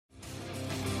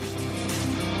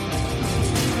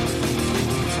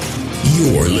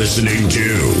You're listening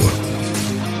to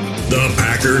the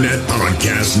Packernet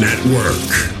Podcast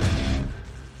Network.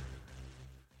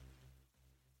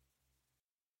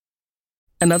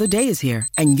 Another day is here,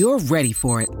 and you're ready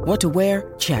for it. What to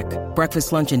wear? Check.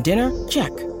 Breakfast, lunch, and dinner?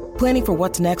 Check. Planning for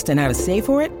what's next and how to save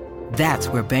for it? That's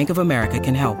where Bank of America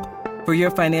can help. For your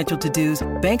financial to-dos,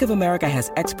 Bank of America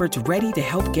has experts ready to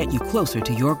help get you closer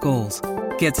to your goals.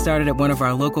 Get started at one of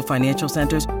our local financial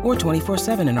centers or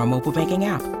 24/7 in our mobile banking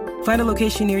app. Find a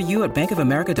location near you at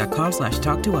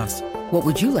bankofamerica.com/talktous. What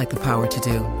would you like the power to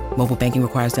do? Mobile banking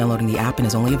requires downloading the app and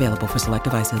is only available for select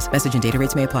devices. Message and data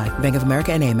rates may apply. Bank of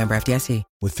America N.A., member FDIC.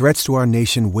 With threats to our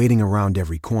nation waiting around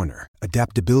every corner,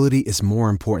 adaptability is more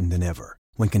important than ever.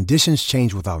 When conditions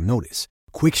change without notice,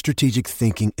 quick strategic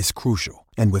thinking is crucial.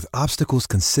 And with obstacles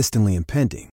consistently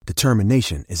impending,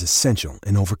 determination is essential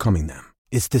in overcoming them.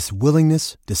 It's this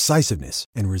willingness, decisiveness,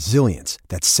 and resilience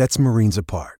that sets Marines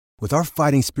apart. With our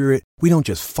fighting spirit, we don't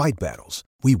just fight battles,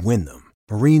 we win them.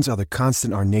 Marines are the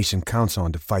constant our nation counts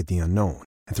on to fight the unknown.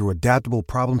 And through adaptable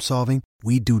problem solving,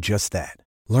 we do just that.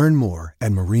 Learn more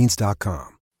at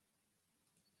marines.com.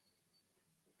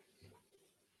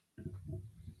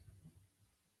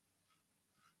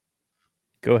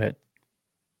 Go ahead.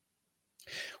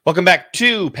 Welcome back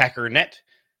to Packernet.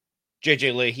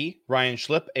 JJ Leahy, Ryan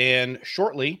Schlip, and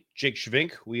shortly, Jake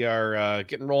Schvink. We are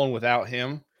getting rolling without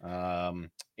him.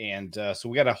 So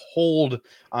we got to hold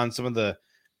on some of the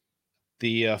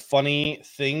funny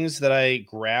things that I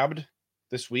grabbed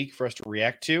this week for us to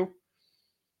react to.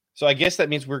 So I guess that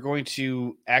means we're going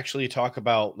to actually talk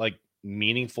about like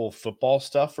meaningful football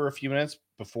stuff for a few minutes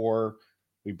before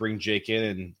we bring Jake in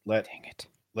and let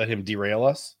him derail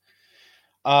us.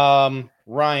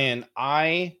 Ryan,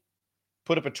 I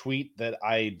put up a tweet that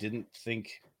I didn't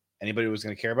think anybody was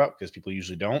going to care about because people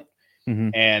usually don't. Mm-hmm.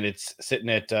 And it's sitting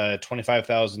at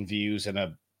 25,000 views and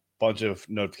a bunch of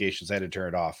notifications. I had to turn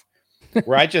it off.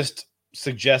 Where I just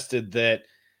suggested that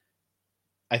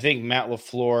I think Matt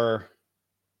LaFleur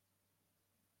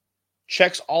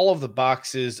checks all of the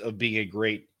boxes of being a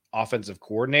great offensive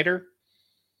coordinator.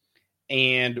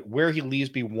 And where he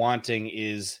leaves me wanting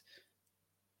is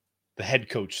the head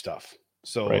coach stuff.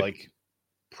 So like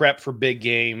prep for big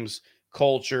games,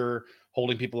 culture,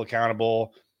 holding people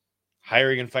accountable,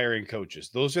 hiring and firing coaches.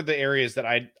 Those are the areas that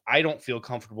I don't feel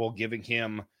comfortable giving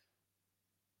him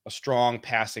a strong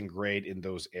passing grade in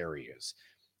those areas.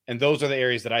 And those are the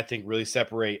areas that I think really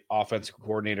separate offensive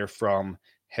coordinator from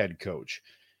head coach.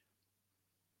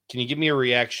 Can you give me a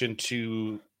reaction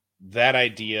to that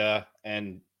idea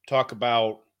and talk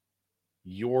about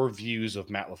your views of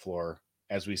Matt LaFleur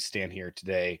as we stand here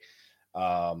today,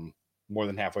 more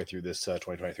than halfway through this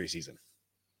 2023 season?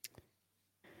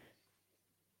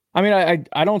 I mean,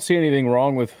 I don't see anything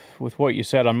wrong with what you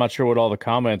said. I'm not sure what all the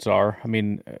comments are. I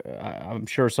mean, I'm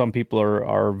sure some people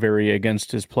are very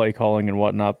against his play calling and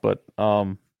whatnot, but I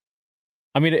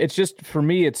mean, it's just, for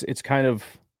me, it's kind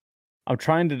of, I'm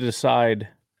trying to decide,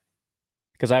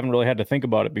 because I haven't really had to think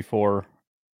about it before,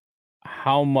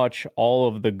 how much all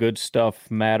of the good stuff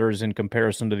matters in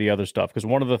comparison to the other stuff. Because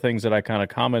one of the things that I kind of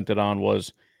commented on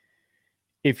was,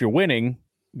 if you're winning,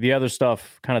 the other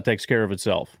stuff kind of takes care of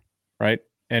itself, right?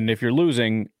 And if you're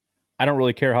losing, I don't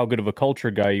really care how good of a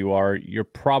culture guy you are, you're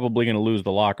probably going to lose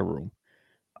the locker room.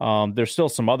 There's still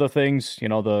some other things, you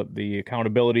know, the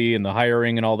accountability and the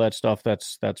hiring and all that stuff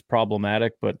that's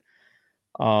problematic. But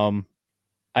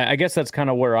I guess that's kind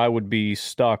of where I would be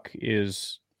stuck,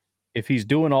 is if he's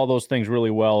doing all those things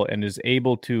really well and is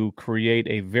able to create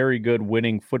a very good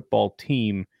winning football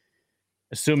team,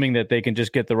 assuming that they can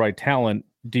just get the right talent,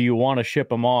 do you want to ship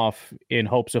them off in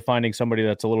hopes of finding somebody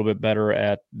that's a little bit better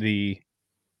at the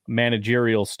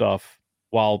managerial stuff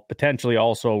while potentially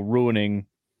also ruining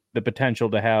the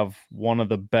potential to have one of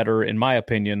the better, in my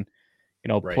opinion, you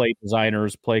know, play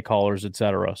designers, play callers,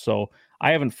 etc. So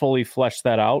I haven't fully fleshed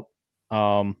that out,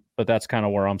 but that's kind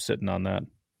of where I'm sitting on that.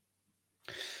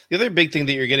 The other big thing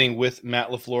that you're getting with Matt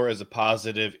LaFleur as a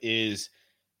positive is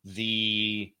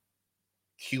the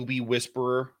QB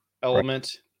whisperer element.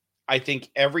 Right. I think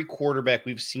every quarterback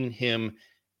we've seen him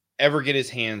ever get his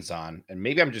hands on, and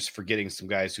maybe I'm just forgetting some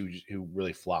guys who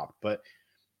really flopped, but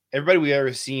everybody we've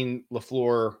ever seen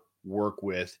LaFleur work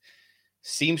with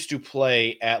seems to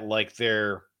play at like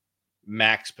their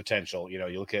max potential. You know,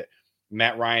 you look at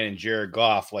Matt Ryan and Jared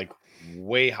Goff, like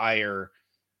way higher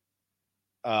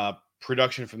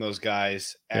production from those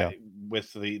guys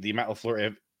with the Matt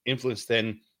LaFleur influence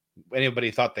than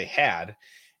anybody thought they had.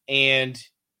 And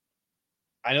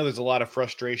I know there's a lot of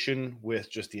frustration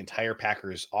with just the entire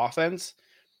Packers offense.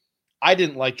 I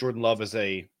didn't like Jordan Love as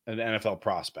an NFL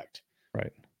prospect.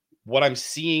 Right. what I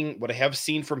have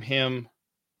seen from him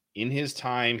in his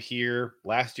time here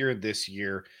last year and this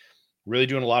year, really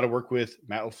doing a lot of work with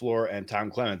Matt LaFleur and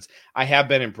Tom Clements, I have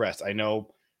been impressed. I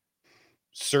know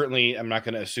certainly I'm not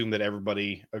going to assume that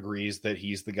everybody agrees that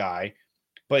he's the guy,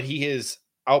 but he is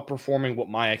outperforming what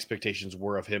my expectations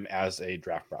were of him as a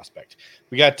draft prospect.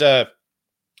 We got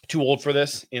Too Old for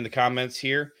This in the comments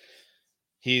here.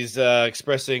 He's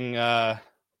expressing a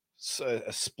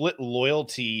split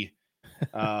loyalty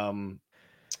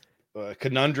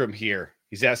conundrum here.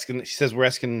 He says we're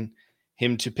asking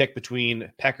him to pick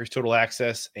between Packers Total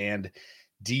Access and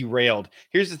Derailed.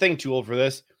 Here's the thing, Too Old for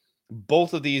This.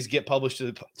 Both of these get published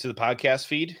to the podcast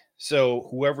feed. So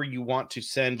whoever you want to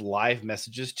send live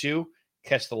messages to,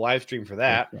 catch the live stream for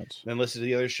that, then listen to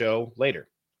the other show later.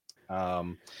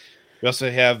 We also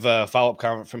have a follow-up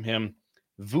comment from him,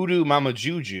 Voodoo Mama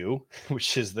Juju,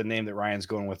 which is the name that Ryan's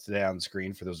going with today on the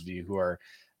screen for those of you who are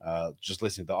just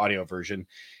listening to the audio version.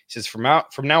 He says, from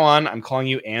now on, I'm calling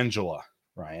you Angela,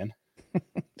 Ryan.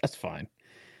 That's fine.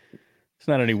 It's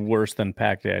not any worse than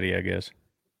Pack Daddy, I guess.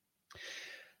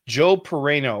 Joe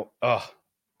Pereno.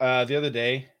 The other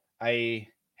day, I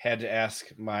had to ask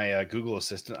my Google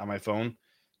Assistant on my phone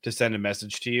to send a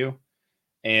message to you.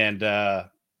 And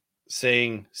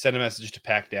saying, send a message to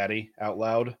Pack Daddy out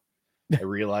loud, I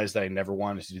realized that I never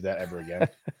wanted to do that ever again.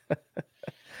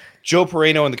 Joe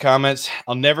Pereno in the comments,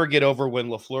 I'll never get over when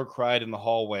LaFleur cried in the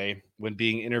hallway when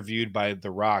being interviewed by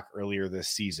The Rock earlier this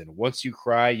season. Once you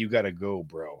cry, you got to go,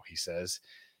 bro, he says.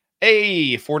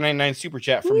 Hey, 499 super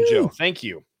chat from Joe. Thank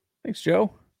you. Thanks,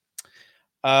 Joe.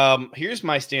 Here's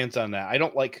my stance on that. I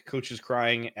don't like coaches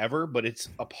crying ever, but it's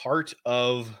a part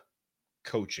of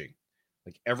coaching.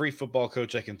 Like every football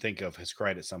coach I can think of has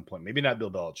cried at some point. Maybe not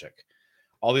Bill Belichick.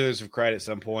 All the others have cried at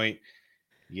some point.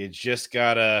 You just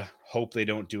gotta hope they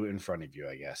don't do it in front of you,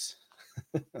 I guess.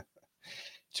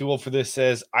 Too Old for This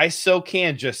says, I so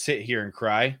can just sit here and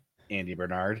cry. Andy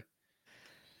Bernard.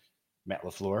 Matt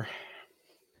LaFleur.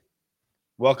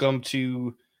 Welcome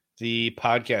to the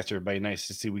podcast, everybody. Nice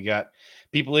to see we got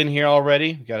people in here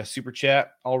already. We got a super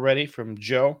chat already from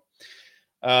Joe.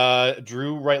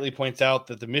 Drew rightly points out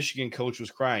that the Michigan coach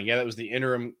was crying. Yeah, that was the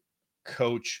interim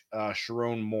coach,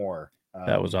 Sharon Moore.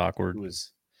 That was awkward.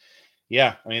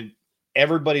 I mean,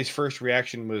 everybody's first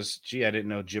reaction was, gee, I didn't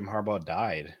know Jim Harbaugh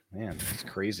died. Man, that's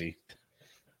crazy.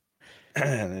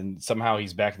 And then somehow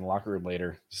he's back in the locker room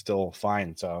later, still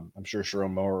fine. So I'm sure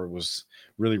Sharon Moore was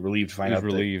really relieved to find out.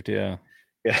 Relieved, yeah.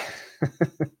 Yeah.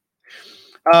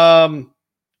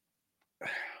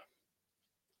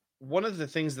 One of the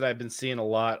things that I've been seeing a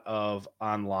lot of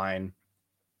online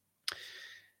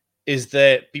is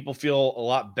that people feel a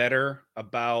lot better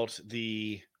about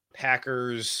the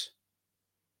Packers,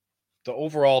 the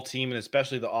overall team, and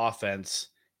especially the offense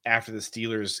after the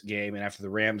Steelers game and after the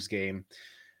Rams game.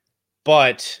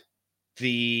 But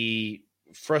the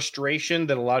frustration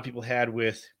that a lot of people had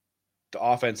with the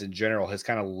offense in general has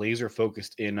kind of laser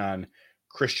focused in on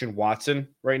Christian Watson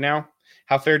right now.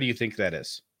 How fair do you think that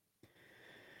is?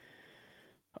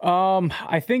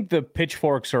 I think the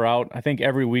pitchforks are out. I think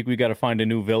every week we got to find a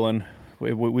new villain.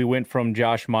 We went from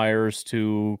Josh Myers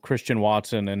to Christian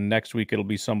Watson, and next week it'll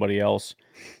be somebody else.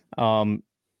 I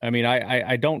mean,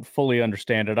 I don't fully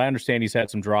understand it. I understand he's had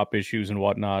some drop issues and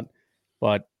whatnot,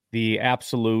 but the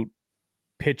absolute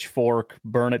pitchfork,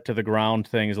 burn it to the ground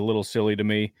thing is a little silly to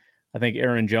me. I think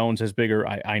Aaron Jones has bigger,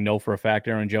 I know for a fact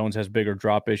Aaron Jones has bigger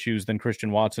drop issues than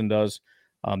Christian Watson does.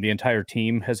 The entire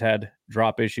team has had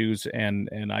drop issues, and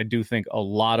I do think a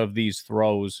lot of these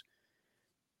throws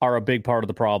are a big part of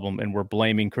the problem, and we're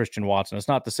blaming Christian Watson. It's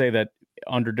not to say that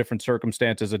under different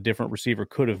circumstances, a different receiver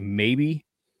could have maybe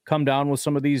come down with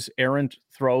some of these errant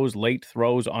throws, late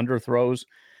throws, under throws,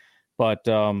 but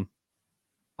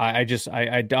I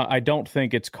don't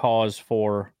think it's cause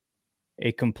for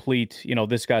a complete,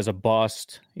 this guy's a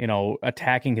bust,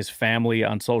 attacking his family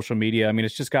on social media. I mean,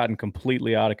 it's just gotten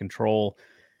completely out of control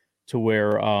to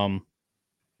where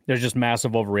there's just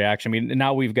massive overreaction. I mean,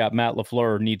 now we've got Matt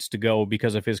LaFleur needs to go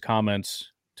because of his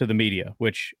comments to the media,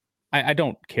 which I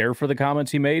don't care for the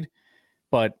comments he made,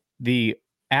 but the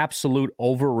absolute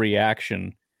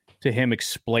overreaction to him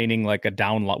explaining like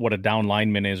what a down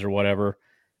lineman is or whatever,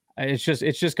 it's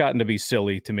just gotten to be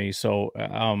silly to me. So,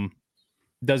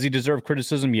 does he deserve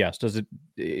criticism? Yes. Does it?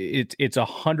 It's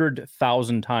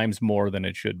 100,000 times more than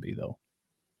it should be, though.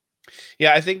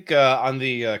 Yeah, I think on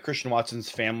the Christian Watson's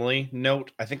family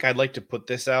note, I think I'd like to put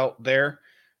this out there.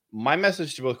 My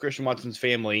message to both Christian Watson's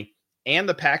family and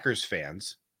the Packers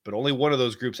fans, but only one of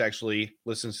those groups actually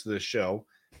listens to this show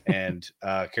and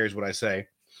cares what I say,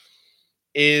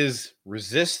 is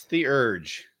resist the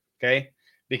urge, okay?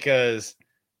 Because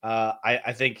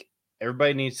I think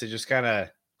everybody needs to just kind of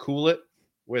cool it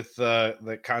with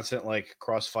the constant like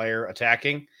crossfire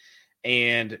attacking.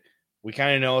 And we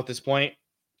kind of know at this point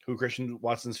who Christian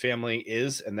Watson's family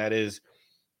is, and that is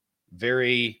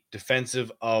very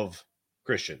defensive of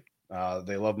Christian.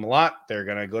 They love him a lot. They're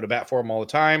going to go to bat for him all the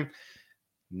time.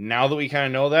 Now that we kind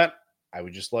of know that, I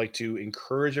would just like to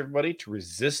encourage everybody to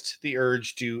resist the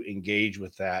urge to engage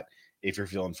with that if you're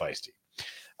feeling feisty.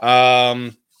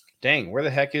 Dang, where the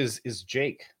heck is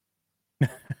Jake?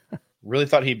 Really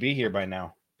thought he'd be here by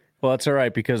now. Well, that's all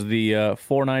right because the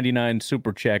 $4.99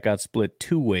 super chat got split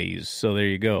 2 ways. So there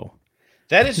you go.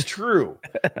 That is true.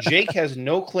 Jake has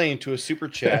no claim to a super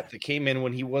chat that came in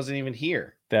when he wasn't even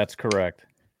here. That's correct.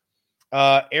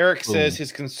 Eric says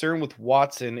his concern with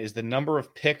Watson is the number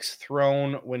of picks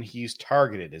thrown when he's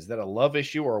targeted. Is that a Love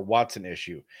issue or a Watson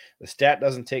issue? The stat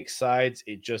doesn't take sides.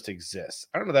 It just exists.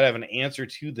 I don't know that I have an answer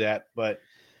to that, but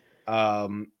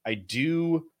I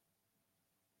do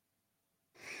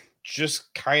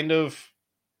just kind of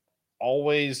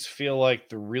always feel like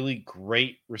the really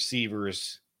great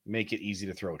receivers make it easy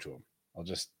to throw to them. I'll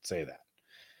just say that.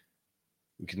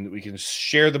 We can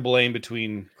share the blame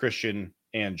between Christian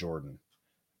and Jordan.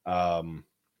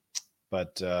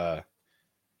 But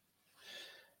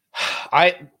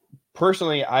I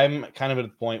personally, I'm kind of at a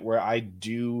point where I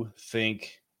do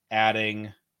think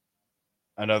adding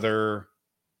another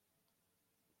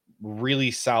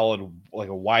really solid, like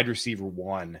a wide receiver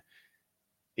one,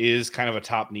 is kind of a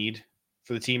top need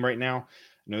for the team right now.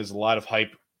 I know there's a lot of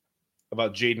hype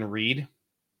about Jaden Reed.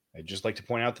 I'd just like to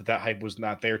point out that hype was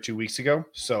not there 2 weeks ago.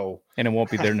 And it won't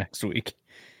be there next week.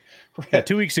 Yeah,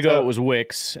 2 weeks ago it was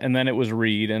Wicks, and then it was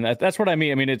Reed, and that's what I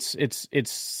mean. I mean, it's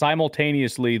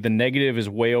simultaneously the negative is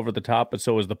way over the top, but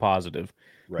so is the positive.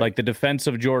 Right. Like the defense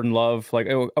of Jordan Love. Like,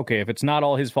 okay, if it's not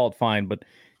all his fault, fine. But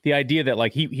the idea that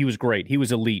like he was great, he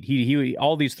was elite, he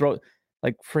all these throws,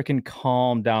 like freaking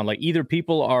calm down. Like either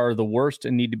people are the worst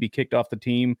and need to be kicked off the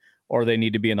team, or they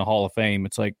need to be in the Hall of Fame.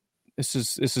 It's like this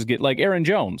is get like Aaron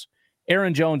Jones.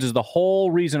 Aaron Jones is the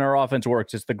whole reason our offense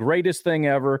works. It's the greatest thing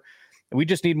ever. We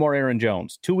just need more Aaron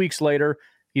Jones. 2 weeks later,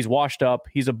 he's washed up.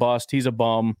 He's a bust. He's a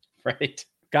bum. Right.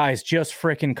 Guys, just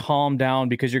freaking calm down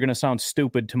because you're going to sound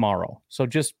stupid tomorrow. So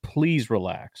just please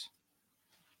relax.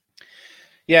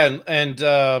 Yeah, and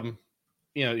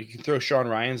you can throw Sean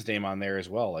Ryan's name on there as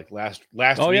well. Like last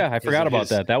Oh, week, yeah, I forgot about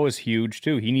that. That was huge,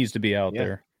 too. He needs to be out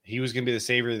there. He was going to be the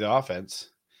savior of the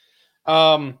offense.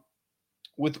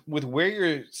 With where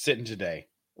you're sitting today,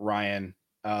 Ryan,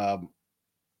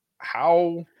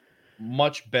 how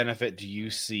much benefit do you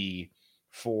see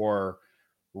for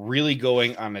really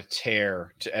going on a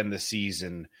tear to end the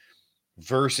season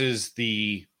versus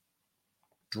the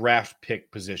draft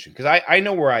pick position? Because I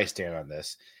know where I stand on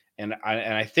this, and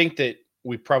I think that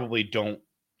we probably don't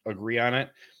agree on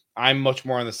it. I'm much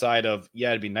more on the side of, yeah,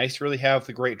 it'd be nice to really have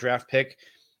the great draft pick,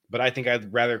 but I think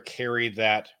I'd rather carry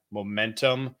that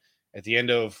momentum at the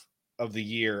end of the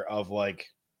year of like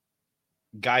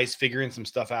guys figuring some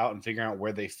stuff out and figuring out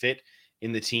where they fit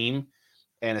in the team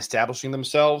and establishing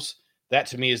themselves. That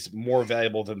to me is more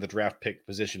valuable than the draft pick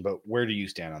position. But where do you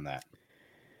stand on that?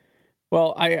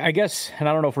 Well, I guess, and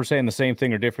I don't know if we're saying the same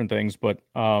thing or different things, but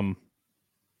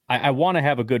I want to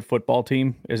have a good football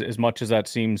team as much as that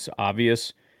seems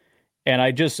obvious. And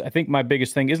I think my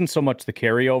biggest thing isn't so much the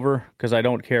carryover, because I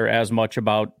don't care as much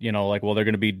about, like, well, they're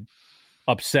going to be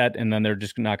upset and then they're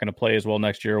just not going to play as well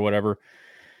next year or whatever.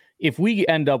 If we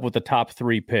end up with the top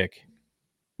 3 pick,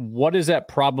 what does that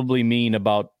probably mean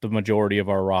about the majority of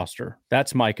our roster?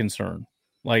 That's my concern.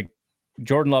 Like,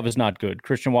 Jordan Love is not good.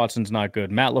 Christian Watson's not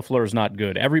good. Matt LaFleur is not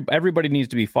good. Everybody needs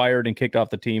to be fired and kicked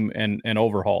off the team and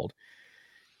overhauled.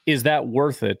 Is that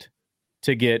worth it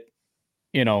to get,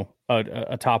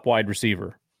 a top wide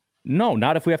receiver? No,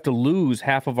 not if we have to lose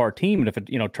half of our team. And if it,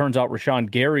 turns out Rashawn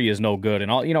Gary is no good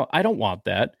and all, I don't want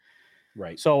that.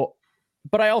 Right. So,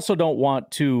 but I also don't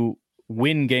want to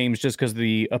win games just because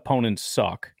the opponents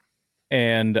suck.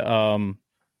 And, I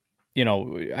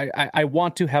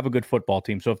want to have a good football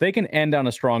team. So if they can end on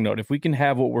a strong note, if we can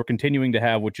have what we're continuing to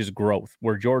have, which is growth,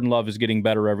 where Jordan Love is getting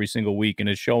better every single week and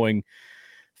is showing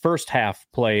first half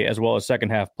play as well as second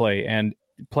half play and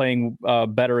playing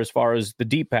better as far as the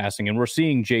deep passing. And we're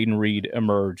seeing Jaden Reed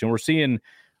emerge and we're seeing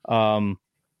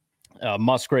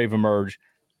Musgrave emerge.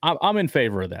 I'm in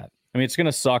favor of that. I mean, it's going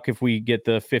to suck if we get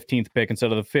the 15th pick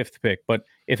instead of the 5th pick, but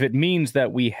if it means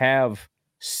that we have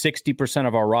 60%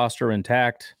 of our roster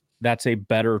intact, that's a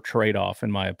better trade-off, in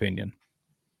my opinion.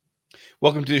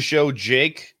 Welcome to the show,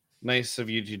 Jake. Nice of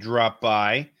you to drop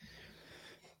by.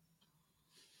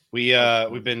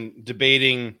 We've been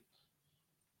debating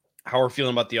how we're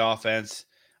feeling about the offense.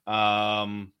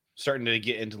 Starting to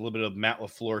get into a little bit of Matt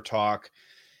LaFleur talk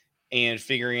and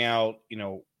figuring out,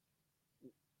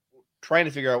 trying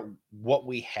to figure out what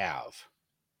we have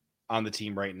on the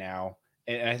team right now.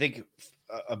 And I think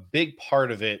a big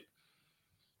part of it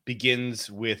begins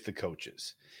with the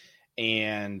coaches.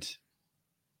 And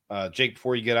Jake,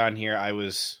 before you get on here, I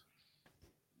was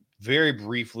very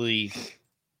briefly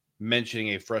mentioning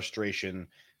a frustration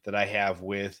that I have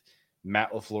with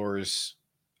Matt LaFleur's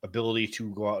ability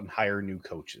to go out and hire new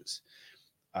coaches.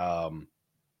 And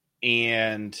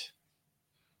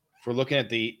if we're looking at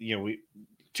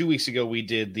 2 weeks ago, we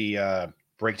did the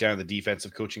breakdown of the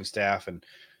defensive coaching staff and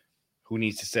who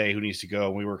needs to stay, who needs to go.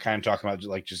 And we were kind of talking about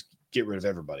just get rid of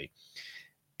everybody.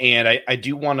 And I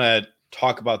do want to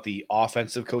talk about the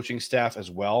offensive coaching staff as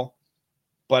well.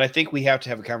 But I think we have to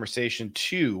have a conversation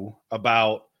too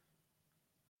about.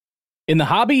 In the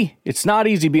hobby, it's not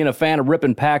easy being a fan of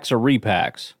ripping packs or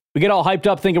repacks. We get all hyped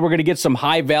up thinking we're going to get some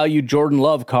high-value Jordan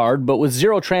Love card, but with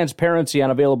zero transparency on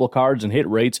available cards and hit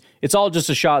rates, it's all just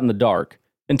a shot in the dark.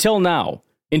 Until now,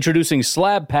 introducing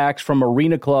slab packs from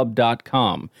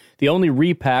arenaclub.com, the only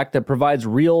repack that provides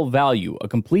real value, a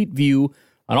complete view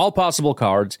on all possible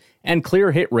cards, and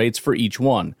clear hit rates for each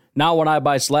one. Now when I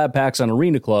buy slab packs on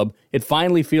Arena Club, it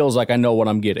finally feels like I know what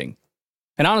I'm getting.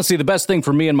 And honestly, the best thing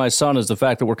for me and my son is the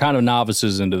fact that we're kind of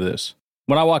novices into this.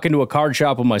 When I walk into a card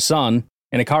shop with my son,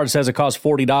 and a card says it costs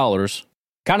 $40,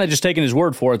 kind of just taking his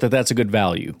word for it that that's a good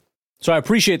value. So I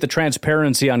appreciate the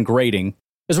transparency on grading,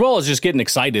 as well as just getting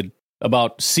excited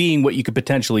about seeing what you could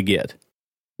potentially get.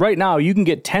 Right now, you can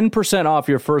get 10% off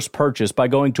your first purchase by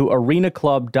going to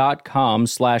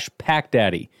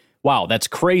arenaclub.com/packdaddy. Wow, that's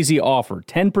crazy offer.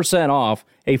 10% off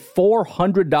a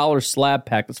 $400 slab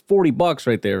pack. That's $40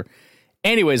 right there.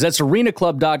 Anyways, that's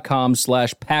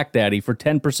arenaclub.com/packdaddy for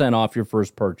 10% off your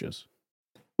first purchase.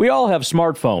 We all have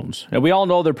smartphones, and we all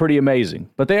know they're pretty amazing,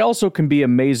 but they also can be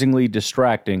amazingly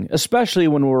distracting, especially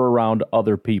when we're around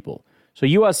other people. So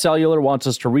US Cellular wants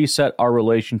us to reset our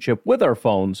relationship with our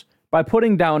phones by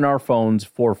putting down our phones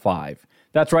for $5.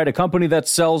 That's right, a company that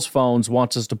sells phones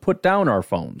wants us to put down our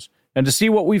phones. And to see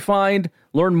what we find,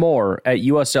 learn more at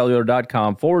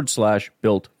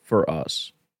uscellular.com/built for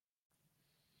us.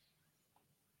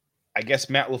 I guess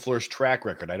Matt LaFleur's track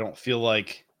record, I don't feel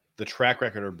like the track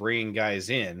record of bringing guys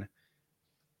in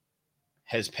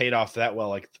has paid off that well.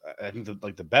 Like I think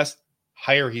the best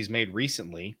hire he's made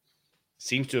recently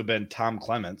seems to have been Tom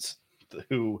Clements,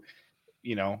 who,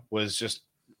 was just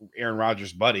Aaron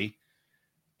Rodgers' buddy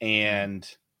and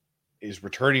is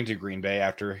returning to Green Bay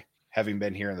after having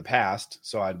been here in the past.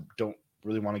 So I don't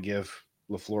really want to give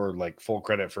LaFleur full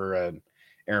credit for an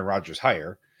Aaron Rodgers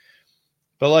hire.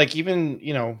 But even,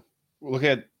 look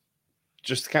at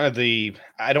just kind of I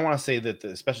don't want to say that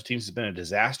the special teams has been a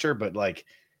disaster, but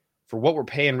for what we're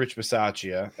paying Rich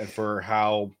Bisaccia and for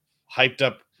how hyped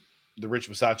up the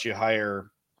Rich Bisaccia hire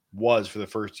was for the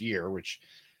first year, which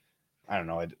I don't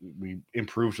know, we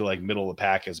improved to middle of the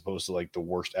pack as opposed to the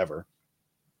worst ever.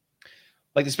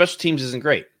 The special teams isn't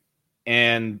great.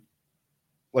 And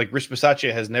Rich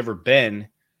Bisaccia has never been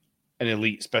an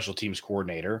elite special teams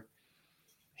coordinator.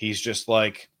 He's just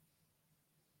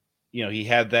he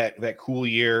had that cool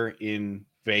year in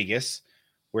Vegas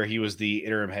where he was the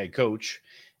interim head coach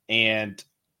and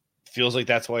feels like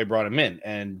that's why I brought him in.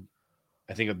 And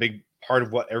I think a big part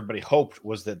of what everybody hoped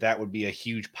was that would be a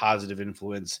huge positive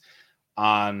influence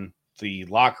on the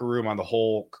locker room, on the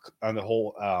whole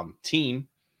team.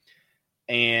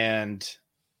 And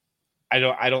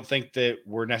I don't think that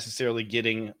we're necessarily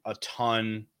getting a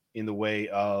ton in the way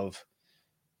of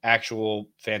actual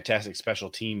fantastic special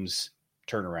teams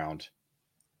turnaround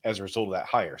as a result of that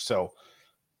hire. So,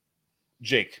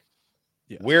 Jake,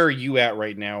 yes, where are you at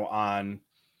right now on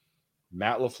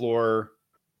Matt LaFleur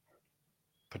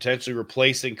potentially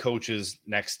replacing coaches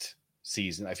next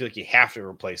season? I feel like you have to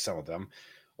replace some of them.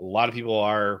 A lot of people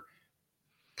are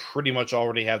pretty much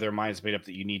already have their minds made up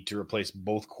that you need to replace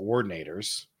both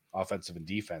coordinators, offensive and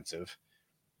defensive.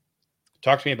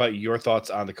 Talk to me about your thoughts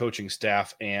on the coaching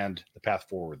staff and the path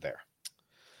forward there.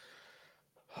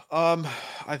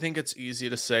 I think it's easy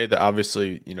to say that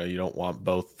obviously, you don't want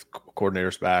both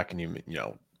coordinators back, and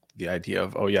the idea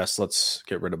of, oh yes, let's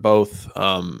get rid of both.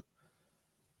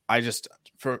 I just,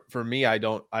 for me,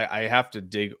 I have to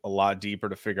dig a lot deeper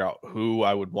to figure out who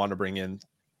I would want to bring in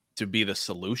to be the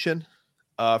solution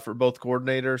for both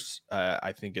coordinators.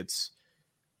 I think it's,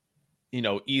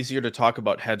 easier to talk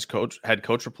about head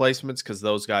coach replacements because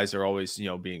those guys are always,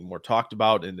 being more talked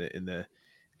about in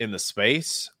the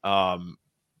space.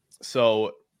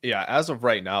 So yeah, as of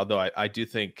right now, though, I do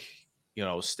think,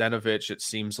 Stanovich, it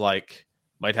seems like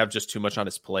might have just too much on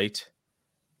his plate.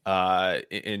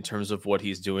 in terms of what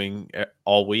he's doing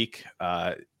all week.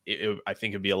 I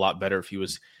think it'd be a lot better if he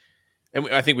was, and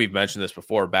I think we've mentioned this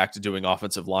before, back to doing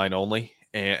offensive line only.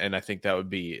 And I think that would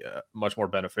be much more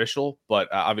beneficial. But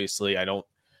obviously, I don't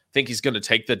think he's going to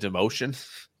take the demotion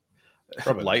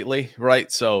lightly,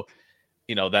 right? So,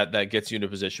 that gets you in a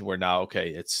position where now, okay,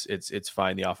 it's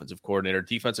fine. The offensive coordinator,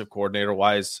 defensive coordinator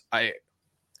wise, I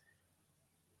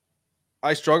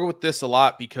struggle with this a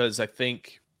lot because I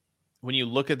think when you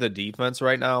look at the defense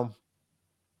right now,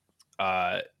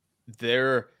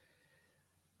 they're,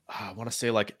 I want to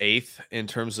say like 8th in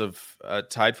terms of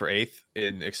tied for 8th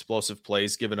in explosive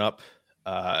plays given up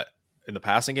in the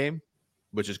passing game,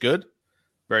 which is good.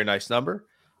 Very nice number.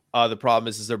 The problem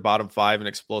is they're bottom 5 in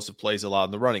explosive plays allowed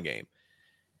in the running game.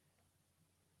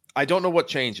 I don't know what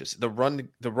changes. The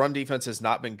run defense has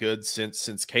not been good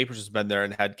since Capers has been there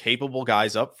and had capable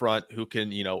guys up front who can,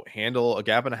 handle a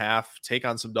gap and a half, take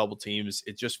on some double teams.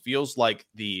 It just feels like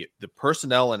the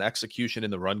personnel and execution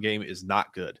in the run game is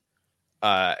not good.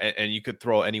 And you could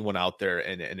throw anyone out there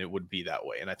and it would be that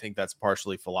way. And I think that's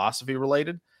partially philosophy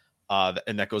related.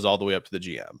 And that goes all the way up to the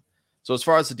GM. So as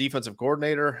far as the defensive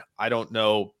coordinator, I don't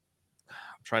know.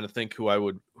 I'm trying to think who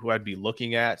I'd be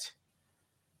looking at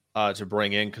to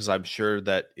bring in, because I'm sure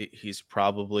that he's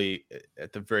probably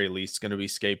at the very least going to be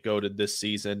scapegoated this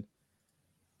season.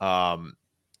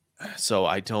 So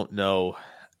I don't know.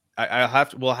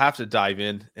 We'll have to dive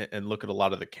in and look at a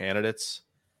lot of the candidates.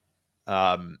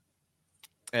 And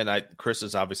Chris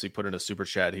has obviously put in a super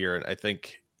chat here, and I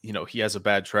think he has a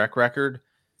bad track record,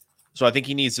 so I think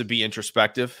he needs to be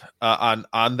introspective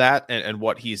on that and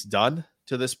what he's done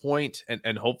to this point,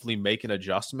 and hopefully make an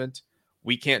adjustment.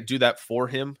 We can't do that for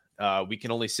him. We can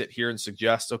only sit here and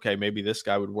suggest, okay, maybe this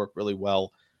guy would work really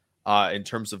well in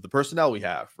terms of the personnel we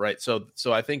have, right? So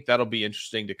I think that'll be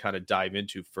interesting to kind of dive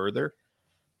into further.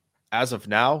 As of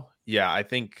now, yeah, I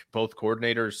think both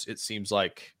coordinators, it seems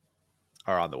like,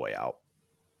 are on the way out.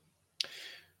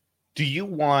 Do you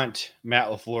want Matt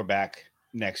LaFleur back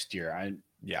next year?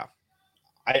 Yeah.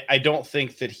 I don't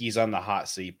think that he's on the hot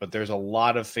seat, but there's a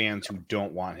lot of fans who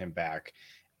don't want him back.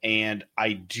 And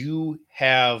I do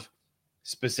have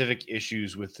specific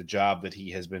issues with the job that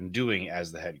he has been doing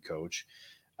as the head coach.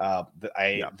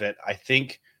 That I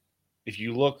think if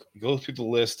you go through the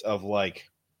list of like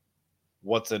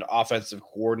what's an offensive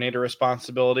coordinator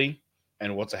responsibility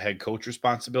and what's a head coach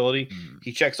responsibility,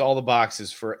 he checks all the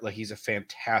boxes for, like, he's a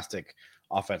fantastic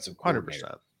offensive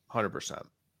coordinator. 100%.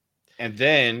 And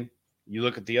then you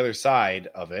look at the other side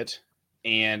of it,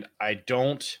 and I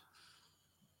don't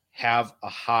have a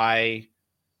high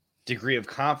degree of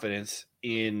confidence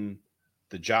in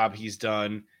the job he's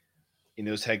done in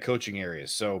those head coaching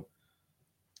areas. So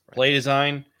play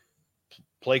design,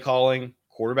 play calling,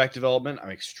 quarterback development, I'm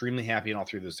extremely happy in all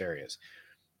three of those areas.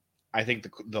 I think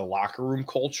the locker room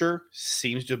culture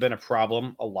seems to have been a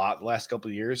problem a lot the last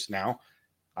couple of years. Now,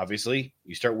 obviously,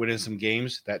 you start winning some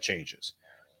games, that changes.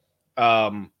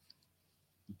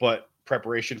 But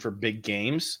preparation for big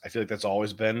games, I feel like that's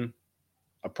always been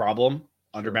a problem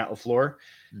under Matt LaFleur.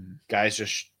 Mm-hmm. Guys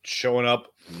just showing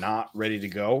up not ready to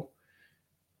go,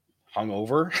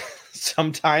 hungover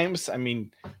sometimes. I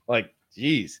mean, like,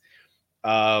 geez.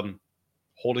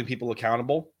 Holding people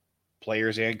accountable,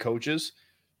 players and coaches,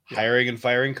 hiring and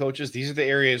firing coaches. These are the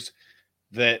areas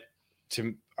that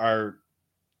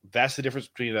that's the difference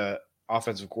between an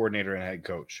offensive coordinator and a head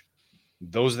coach.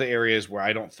 Those are the areas where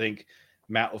I don't think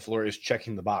Matt LaFleur is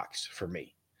checking the box for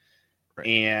me. Right.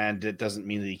 And it doesn't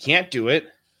mean that he can't do it.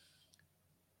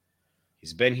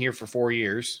 He's been here for 5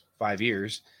 years.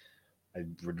 I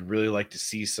would really like to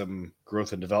see some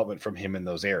growth and development from him in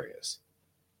those areas.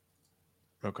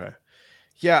 Okay.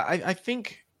 Yeah, I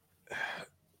think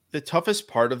the toughest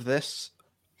part of this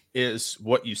is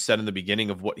what you said in the beginning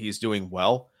of what he's doing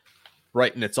well,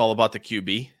 right? And it's all about the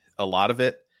QB, a lot of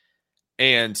it.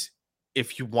 And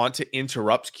if you want to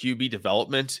interrupt QB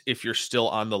development, if you're still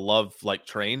on the Love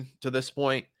train to this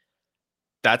point,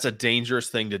 that's a dangerous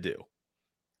thing to do.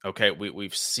 Okay,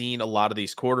 we've seen a lot of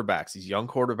these quarterbacks, these young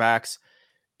quarterbacks.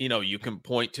 You can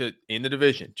point to in the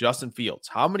division, Justin Fields.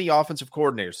 How many offensive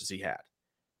coordinators has he had?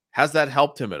 Has that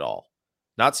helped him at all?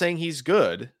 Not saying he's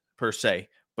good per se,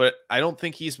 but I don't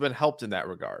think he's been helped in that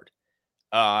regard.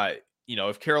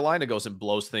 If Carolina goes and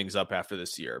blows things up after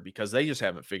this year because they just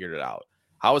haven't figured it out,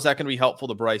 how is that going to be helpful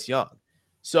to Bryce Young?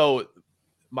 So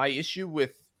my issue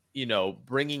with,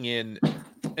 bringing in,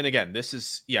 and again, this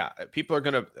is, people are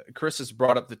going to, Chris has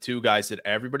brought up the two guys that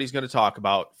everybody's going to talk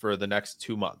about for the next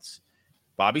 2 months,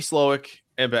 Bobby Slowick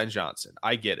and Ben Johnson.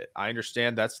 I get it. I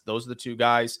understand those are the two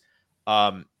guys.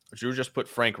 Drew just put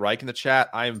Frank Reich in the chat.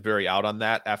 I am very out on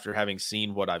that after having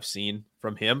seen what I've seen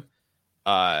from him.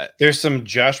 There's some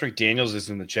Josh McDaniels is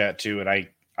in the chat too, and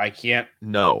I can't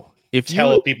tell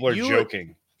if people are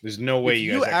joking. There's no way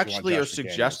you guys actually are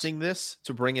suggesting this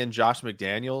to bring in Josh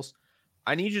McDaniels.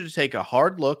 I need you to take a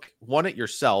hard look, one, at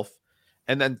yourself,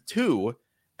 and then two,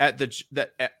 at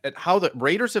how the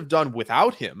Raiders have done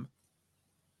without him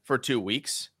for 2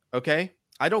 weeks. Okay,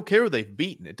 I don't care who they've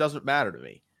beaten; it doesn't matter to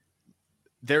me.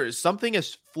 Something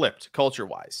has flipped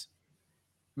culture-wise.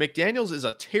 McDaniels is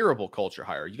a terrible culture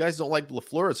hire. You guys don't like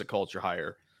LaFleur as a culture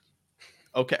hire.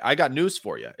 Okay, I got news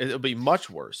for you. It'll be much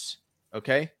worse.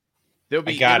 Okay. It'll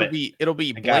be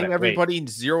blame everybody and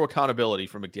zero accountability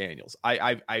for McDaniels.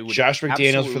 I would Josh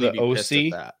McDaniels for the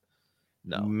OC. That.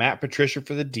 No, Matt Patricia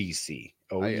for the DC.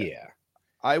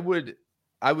 I would.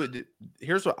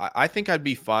 Here's what I think. I'd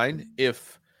be fine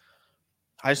if.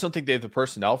 I just don't think they have the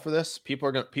personnel for this.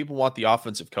 People want the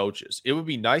offensive coaches. It would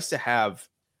be nice to have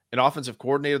an offensive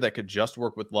coordinator that could just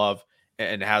work with Love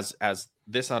and has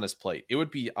this on his plate. It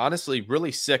would be honestly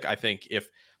really sick, I think, if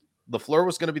LaFleur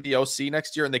was going to be the OC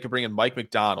next year and they could bring in Mike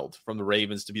McDonald from the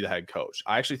Ravens to be the head coach.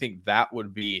 I actually think that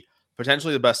would be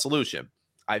potentially the best solution.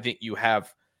 I think you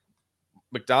have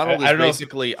McDonald is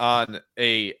basically on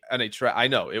a track. I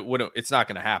know it's not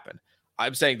going to happen.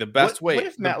 I'm saying the best way. What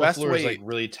if Matt LaFleur is like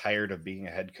really tired of being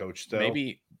a head coach though?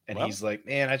 Maybe, he's like,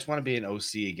 man, I just want to be an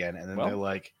OC again. And then they're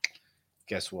like,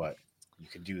 guess what? You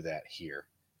can do that here.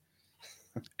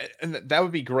 And that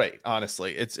would be great.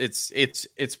 Honestly,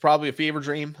 it's probably a fever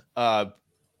dream. But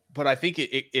I think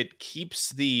it keeps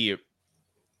the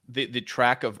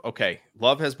track of, okay,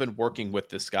 Love has been working with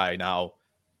this guy now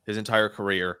his entire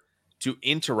career. To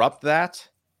interrupt that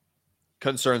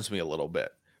concerns me a little bit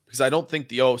because I don't think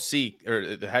the OC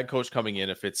or the head coach coming in,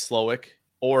 if it's Slowick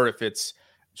or if it's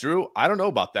Drew, I don't know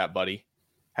about that, buddy.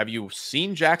 Have you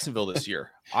seen Jacksonville this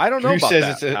year? I don't know Drew about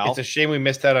says that. It's a shame we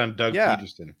missed out on Doug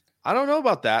Peterson. I don't know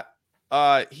about that.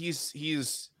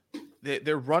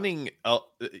 They're running.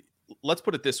 Let's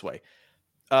put it this way.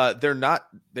 They don't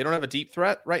have a deep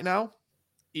threat right now.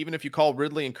 Even if you call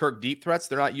Ridley and Kirk deep threats,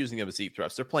 they're not using them as deep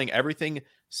threats. They're playing everything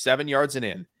 7 yards and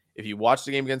in. If you watch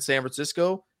the game against San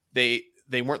Francisco, they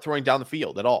weren't throwing down the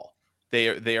field at all.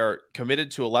 They are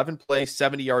committed to 11-play,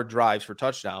 70-yard drives for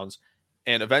touchdowns,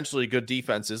 and eventually good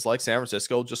defenses like San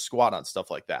Francisco just squat on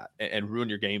stuff like that and ruin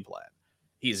your game plan.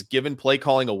 He's given play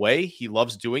calling away. He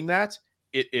loves doing that.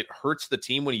 It hurts the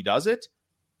team when he does it.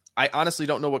 I honestly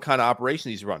don't know what kind of operation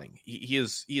he's running. He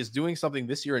is doing something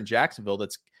this year in Jacksonville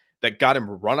that got him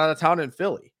run out of town in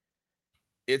Philly.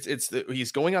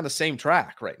 He's going on the same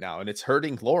track right now, and it's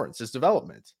hurting Lawrence's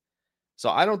development. So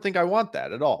I don't think I want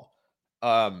that at all.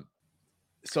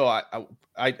 So I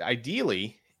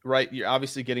ideally, right, you're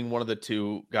obviously getting one of the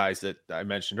two guys that I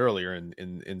mentioned earlier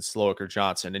in Slowick or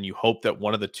Johnson, and you hope that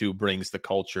one of the two brings the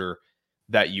culture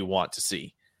that you want to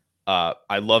see.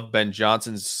 I love Ben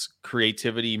Johnson's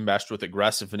creativity meshed with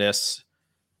aggressiveness,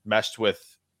 meshed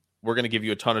with we're going to give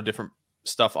you a ton of different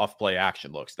stuff off play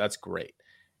action looks. That's great.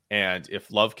 And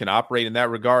if Love can operate in that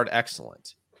regard,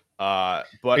 excellent. But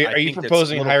are you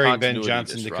proposing hiring Ben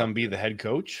Johnson to come be the head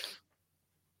coach?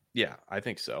 Yeah, I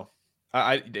think so.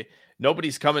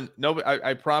 Nobody's coming.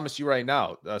 I promise you right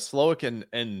now, Slowick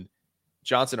and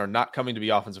Johnson are not coming to be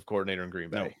offensive coordinator in Green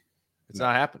Bay. No, it's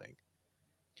not happening.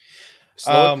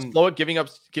 Slowick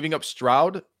giving up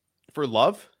Stroud for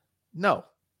Love? No,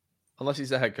 unless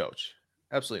he's the head coach.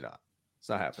 Absolutely not. It's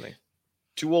not happening.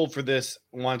 Too old for this.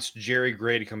 Wants Jerry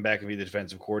Gray to come back and be the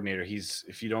defensive coordinator.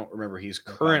 If you don't remember, he's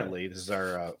currently, this is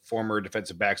our former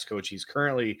defensive backs coach. He's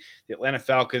currently the Atlanta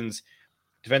Falcons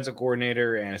defensive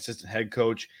coordinator and assistant head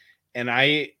coach. And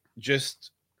this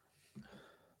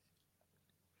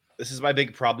is my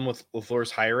big problem with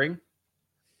LaFleur's hiring.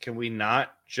 Can we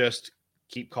not just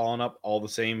keep calling up all the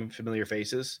same familiar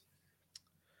faces?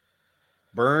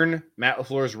 Burn Matt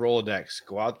LaFleur's Rolodex.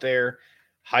 Go out there,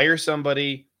 hire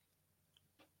somebody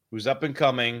who's up and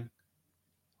coming,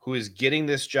 who is getting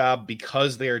this job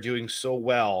because they are doing so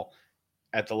well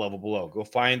at the level below. Go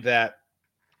find that.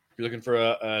 If you're looking for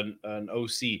an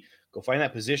OC, go find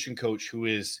that position coach who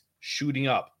is shooting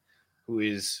up, who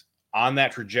is on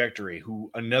that trajectory,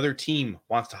 who another team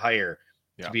wants to hire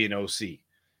to be an OC.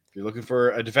 If you're looking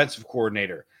for a defensive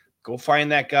coordinator, go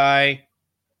find that guy.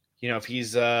 If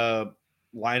he's a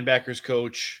linebackers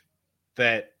coach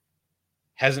that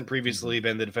hasn't previously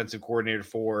been the defensive coordinator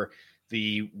for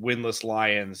the winless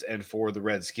Lions and for the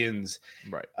Redskins,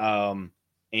 right?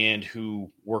 And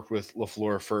who worked with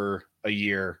LaFleur for a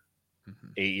year,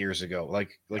 8 years ago.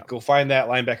 Go find that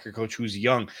linebacker coach who's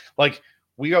young.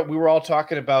 We were all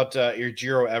talking about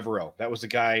Ejiro Evero. That was the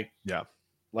guy. Yeah.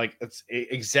 Like, that's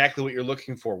exactly what you're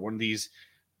looking for. One of these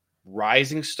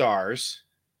rising stars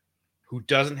who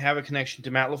doesn't have a connection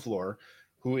to Matt LaFleur,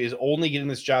 who is only getting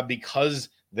this job because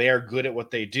they are good at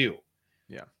what they do.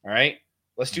 Yeah. All right.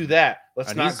 Let's do that.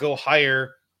 Let's And not go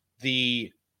hire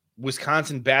the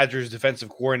Wisconsin Badgers defensive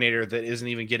coordinator that isn't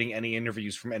even getting any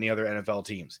interviews from any other NFL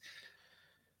teams.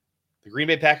 The Green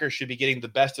Bay Packers should be getting the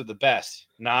best of the best,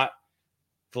 not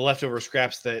the leftover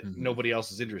scraps that nobody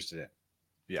else is interested in.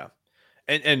 Yeah.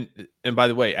 And by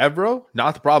the way, Evero,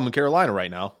 not the problem in Carolina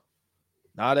right now.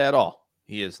 Not at all.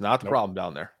 He is not the problem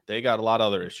down there. They got a lot of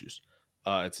other issues.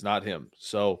 It's not him.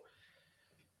 So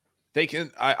they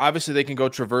can obviously they can go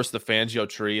traverse the Fangio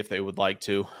tree if they would like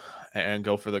to, and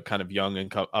go for the kind of young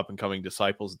and up and coming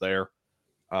disciples there.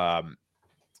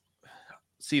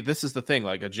 See, this is the thing,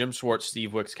 like a Jim Schwartz,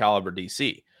 Steve Wicks caliber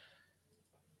DC.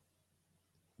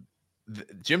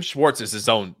 Jim Schwartz is his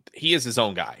own. He is his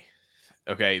own guy.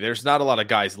 Okay, there's not a lot of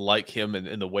guys like him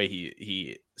in the way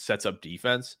he sets up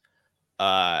defense.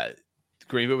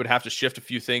 Green Bay would have to shift a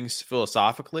few things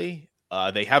philosophically.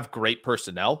 They have great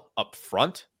personnel up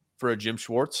front for a Jim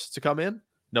Schwartz to come in,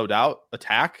 no doubt.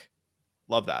 Attack,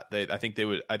 love that. I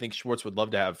think Schwartz would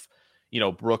love to have,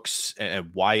 Brooks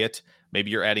and Wyatt. Maybe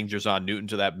you're adding Jason Newton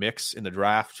to that mix in the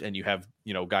draft, and you have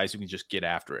guys who can just get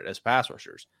after it as pass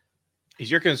rushers. Is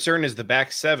your concern is the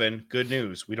back seven? Good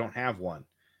news, we don't have one.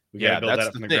 We got to build that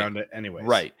up from the ground anyways.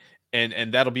 Right.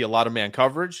 And that'll be a lot of man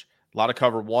coverage, a lot of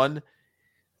cover one.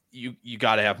 You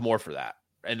got to have more for that.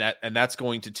 And that's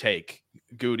going to take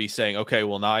Goody saying, okay,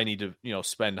 well, now I need to,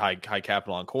 spend high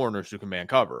capital on corners who can man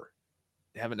cover.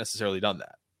 They haven't necessarily done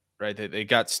that, right? They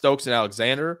got Stokes and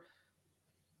Alexander.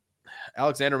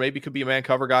 Alexander maybe could be a man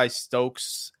cover guy.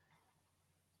 Stokes,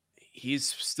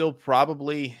 he's still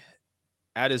probably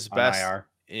at his best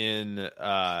in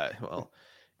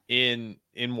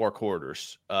more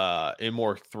quarters, in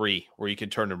more three where you can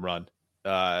turn and run.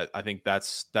 I think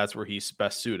that's where he's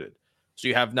best suited. So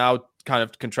you have now kind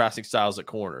of contrasting styles at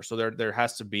corner. So there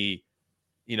has to be,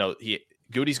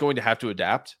 Goody's going to have to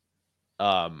adapt.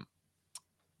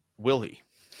 Will he?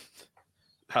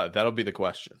 That'll be the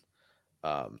question.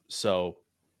 So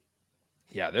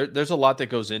yeah, there's a lot that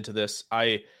goes into this.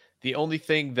 The only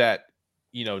thing that,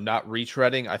 not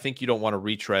retreading, I think you don't want to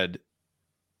retread,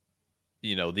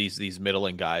 these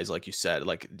middling guys, like you said.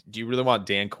 Like, do you really want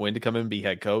Dan Quinn to come in and be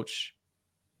head coach?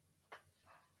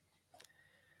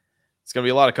 It's going to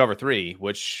be a lot of cover three,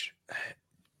 which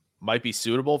might be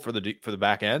suitable for the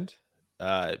back end.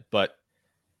 But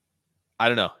I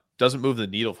don't know. Doesn't move the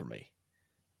needle for me.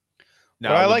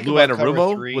 Now, I like would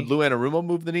Lou Anarumo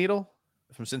move the needle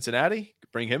from Cincinnati?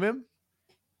 Bring him in?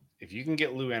 If you can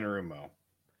get Lou Anarumo.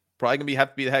 Probably going to have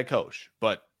to be the head coach.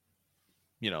 But,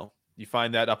 you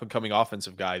find that up-and-coming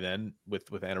offensive guy then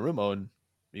with Anarumo, and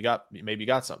you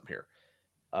got something here.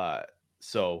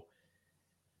 So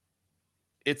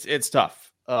it's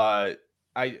tough.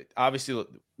 Obviously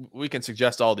we can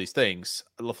suggest all these things.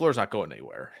 LaFleur's not going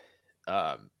anywhere,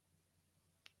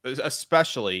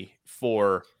 especially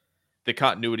for the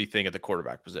continuity thing at the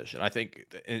quarterback position. I think,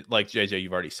 like JJ,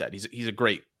 you've already said, he's a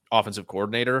great offensive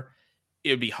coordinator. It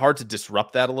would be hard to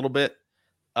disrupt that a little bit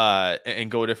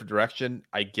and go a different direction.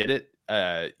 I get it.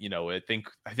 I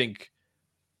think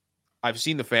I've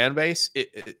seen the fan base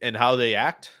and how they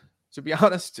act. To be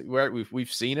honest, where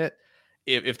we've seen it.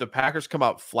 If the Packers come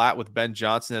out flat with Ben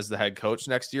Johnson as the head coach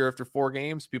next year after 4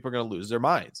 games, people are going to lose their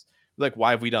minds. Like, why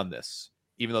have we done this?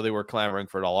 Even though they were clamoring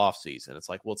for it all offseason. It's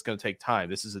like, well, it's going to take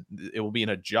time. It will be an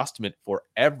adjustment for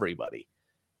everybody,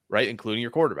 right? Including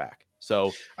your quarterback.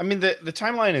 So, I mean, the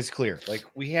timeline is clear. Like,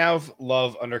 we have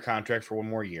Love under contract for 1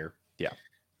 more year. Yeah.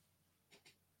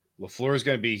 LaFleur is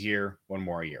going to be here 1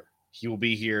 more year. He will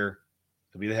be here.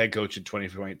 He'll be the head coach in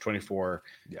 2024.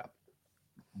 Yeah.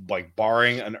 Like,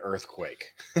 barring an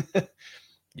earthquake.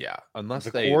 Yeah. Unless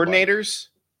the coordinators,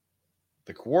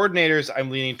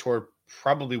 I'm leaning toward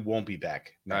probably won't be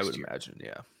back next year. Imagine,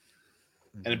 yeah.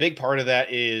 Mm-hmm. And a big part of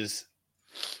that is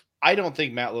I don't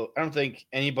think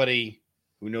anybody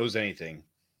who knows anything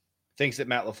thinks that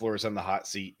Matt LaFleur is on the hot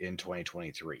seat in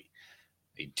 2023.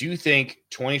 I do think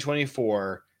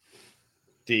 2024,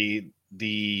 the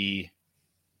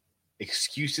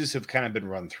excuses have kind of been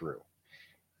run through,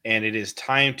 and it is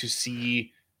time to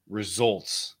see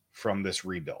results from this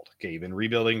rebuild. Okay, you've been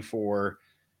rebuilding for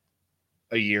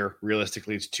a year.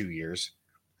 Realistically, it's 2 years.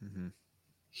 Mm-hmm.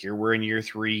 Here we're in year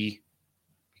 3.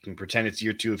 You can pretend it's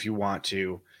year 2 if you want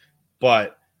to,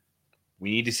 but we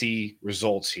need to see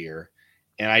results here.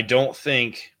 And I don't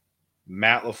think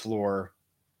Matt LaFleur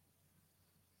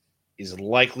is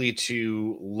likely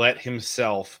to let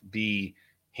himself be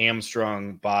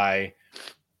hamstrung by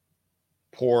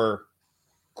poor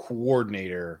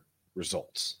coordinator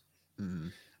results.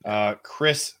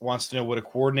 Chris wants to know, would a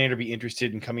coordinator be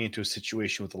interested in coming into a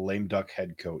situation with a lame duck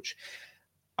head coach?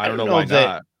 I don't know why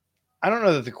not. I don't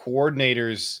know that the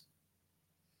coordinators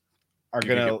are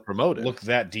going to promoted. Look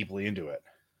that deeply into it.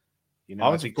 You know,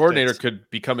 offensive coordinator could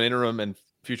become an interim and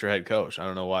future head coach. I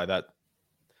don't know why that.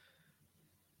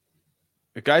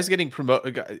 The guy's getting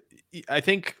promoted. I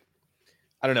think,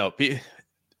 I don't know.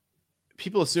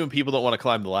 People assume people don't want to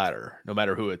climb the ladder, no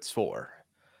matter who it's for,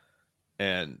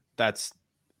 and that's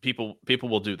people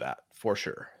will do that for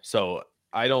sure. So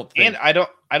I don't think, and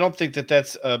I don't think that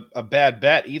that's a bad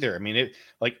bet either. I mean,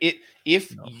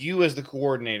 if you as the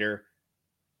coordinator,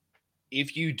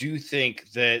 if you do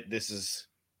think that this is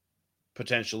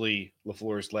potentially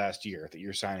LaFleur's last year that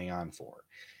you're signing on for,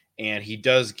 and he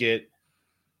does get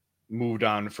moved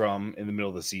on from in the middle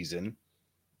of the season,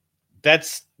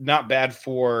 that's not bad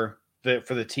for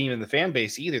the team and the fan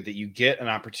base either, that you get an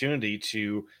opportunity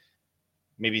to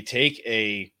maybe take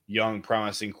a young,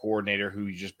 promising coordinator who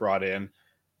you just brought in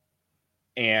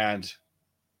and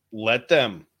let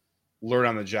them learn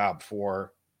on the job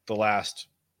for the last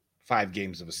 5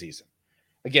 games of a season.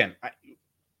 Again,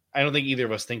 I don't think either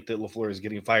of us think that LaFleur is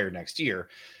getting fired next year,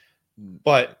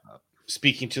 but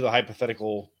speaking to the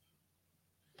hypothetical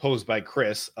posed by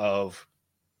Chris of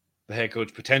the head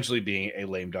coach potentially being a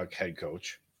lame duck head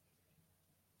coach,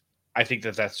 I think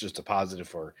that that's just a positive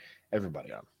for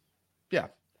everybody. Yeah.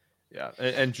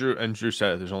 And Drew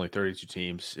said there's only 32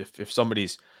 teams. If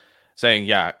somebody's saying,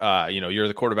 you're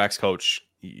the quarterback's coach,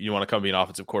 you want to come be an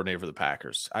offensive coordinator for the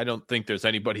Packers, I don't think there's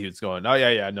anybody who's going, oh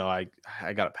yeah, no, I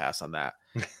got to pass on that.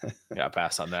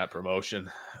 Pass on that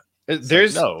promotion.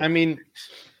 I mean,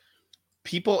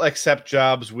 people accept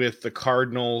jobs with the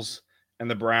Cardinals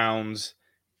and the Browns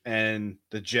and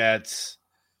the Jets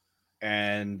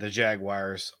and the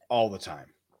Jaguars all the time.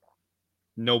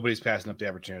 Nobody's passing up the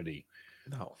opportunity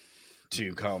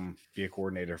to come be a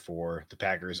coordinator for the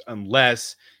Packers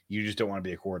unless you just don't want to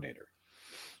be a coordinator.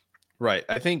 Right.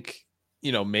 I think,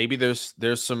 maybe there's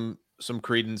some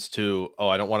credence to,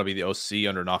 I don't want to be the OC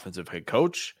under an offensive head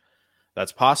coach.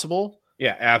 That's possible.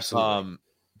 Yeah, absolutely.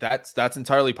 That's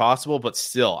entirely possible, but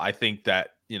still, I think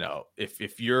that,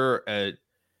 if you're an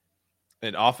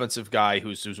offensive guy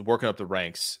who's working up the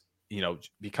ranks,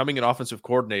 becoming an offensive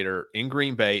coordinator in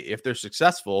Green Bay, if they're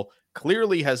successful,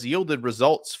 clearly has yielded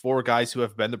results for guys who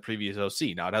have been the previous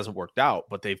OC. Now it hasn't worked out,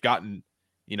 but they've gotten,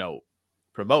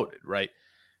 promoted, right?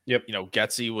 Yep.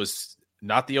 Getsy was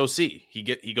not the OC.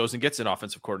 He goes and gets an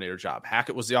offensive coordinator job.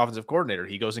 Hackett was the offensive coordinator.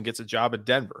 He goes and gets a job at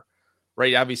Denver,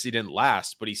 right? Obviously didn't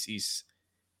last, but he's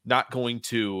not going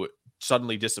to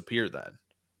suddenly disappear then.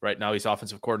 Right now he's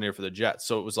offensive coordinator for the Jets.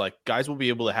 So it was like guys will be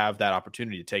able to have that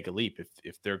opportunity to take a leap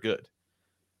if they're good.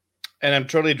 And I'm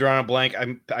totally drawing a blank.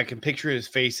 I can picture his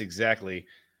face exactly.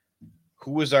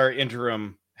 Who was our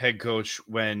interim head coach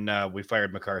when we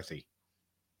fired McCarthy?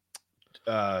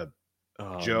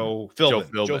 Joe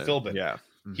Philbin. Joe Philbin. Yeah.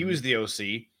 Mm-hmm. He was the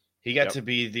OC. He got to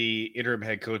be the interim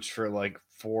head coach for like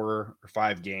 4 or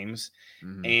 5 games.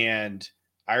 Mm-hmm. And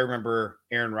I remember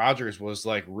Aaron Rodgers was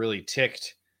like really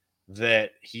ticked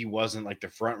that he wasn't like the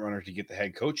front runner to get the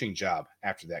head coaching job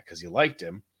after that because he liked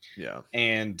him. Yeah.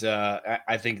 And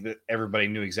I think that everybody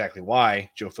knew exactly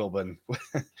why Joe Philbin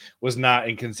was not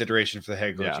in consideration for the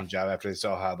head coaching job after they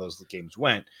saw how those games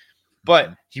went.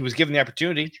 But he was given the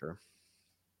opportunity. Sure.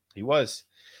 He was.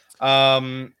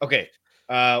 Okay.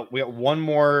 We got one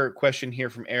more question here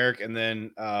from Eric, and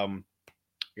then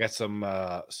we got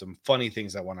some funny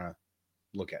things I want to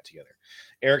look at together.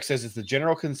 Eric says it's the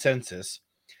general consensus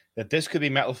that this could be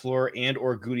Matt LaFleur and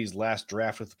or Goody's last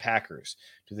draft with the Packers.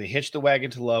 Do they hitch the wagon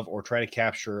to Love or try to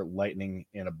capture lightning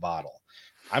in a bottle?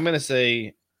 I'm going to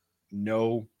say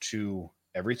no to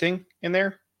everything in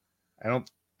there. I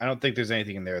don't think there's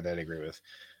anything in there that I agree with.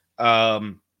 I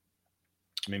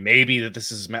mean, maybe that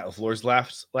this is Matt LaFleur's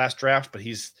last draft, but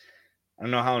I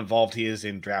don't know how involved he is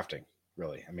in drafting,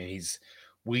 really. I mean,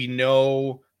 we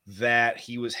know that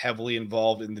he was heavily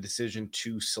involved in the decision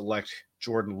to select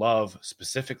Jordan Love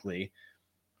specifically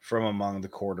from among the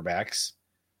quarterbacks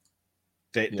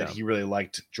that he really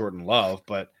liked Jordan Love.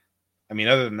 But I mean,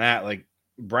 other than that, like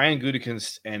Brian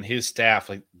Gutekunst and his staff,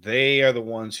 like they are the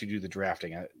ones who do the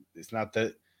drafting. It's not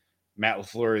that Matt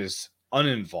LaFleur is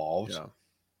uninvolved,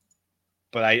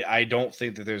 but I don't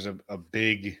think that there's a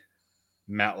big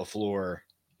Matt LaFleur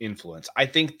influence. I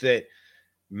think that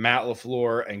Matt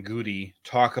LaFleur and Goody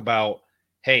talk about,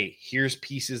 hey, here's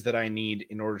pieces that I need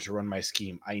in order to run my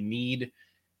scheme. I need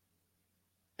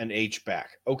an H-back.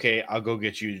 Okay, I'll go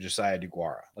get you Josiah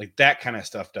DeGuara. Like that kind of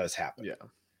stuff does happen. Yeah.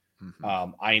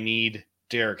 Mm-hmm. I need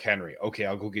Derrick Henry. Okay,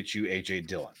 I'll go get you A.J.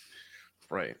 Dillon.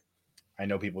 Right. I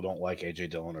know people don't like A.J.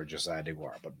 Dillon or Josiah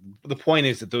DeGuara, but the point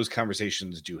is that those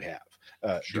conversations do happen.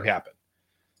 Yeah.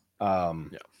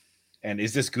 And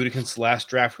is this Gutekunst's last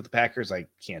draft with the Packers? I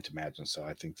can't imagine so.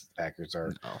 I think the Packers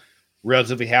are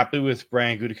relatively happy with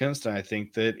Brian Gutekunst, and I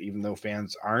think that even though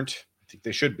fans aren't, I think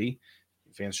they should be.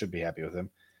 Fans should be happy with him.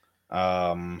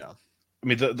 I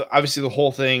mean, obviously the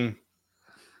whole thing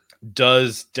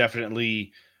does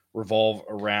definitely revolve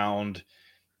around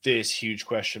this huge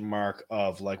question mark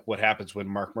of like what happens when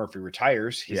Mark Murphy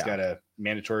retires. He's got a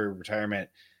mandatory retirement.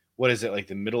 What is it, like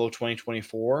the middle of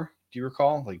 2024? Do you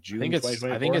recall? Like June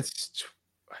 2024? I think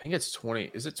it's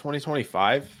 20. Is it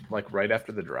 2025? Like right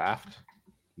after the draft?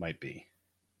 Might be.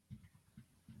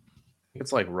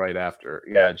 It's like right after.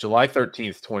 Yeah, July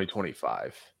 13th,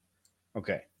 2025.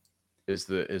 Okay. Is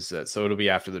that so it'll be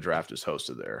after the draft is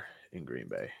hosted there in Green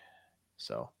Bay.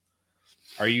 So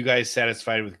are you guys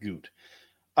satisfied with Goot?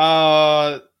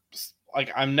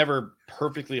 Like I'm never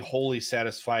perfectly wholly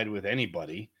satisfied with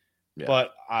anybody,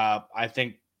 but I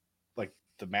think like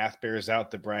the math bears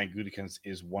out that Brian Gutekunst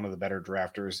is one of the better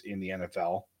drafters in the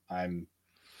NFL. I'm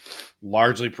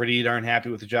largely pretty darn happy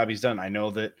with the job he's done. I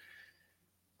know that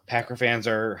Packer fans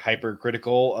are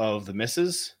hypercritical of the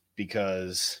misses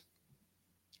because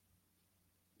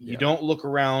you don't look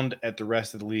around at the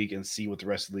rest of the league and see what the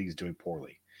rest of the league is doing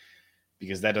poorly,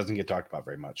 because that doesn't get talked about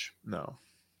very much. No.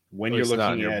 When you're looking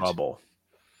at your at bubble.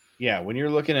 Yeah, when you're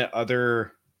looking at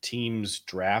other teams'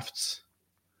 drafts,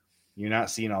 you're not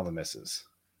seeing all the misses.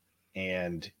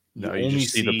 And you only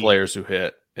see the players who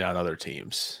hit on other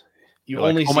teams. You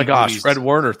only see, oh my gosh, Fred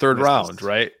Warner, third round,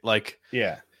 right? Like,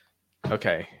 yeah.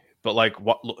 Okay. But like,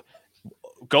 what?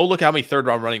 Go look how many third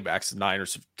round running backs the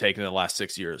Niners have taken in the last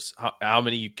 6 years. How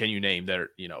many can you name that are,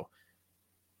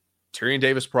 Tyrion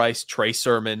Davis-Price, Trey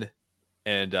Sermon,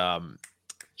 and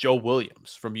Joe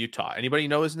Williams from Utah. Anybody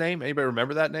know his name? Anybody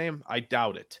remember that name? I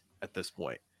doubt it at this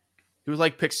point. He was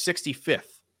like picked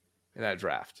 65th in that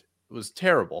draft. It was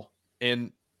terrible.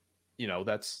 And,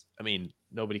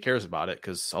 nobody cares about it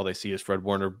because all they see is Fred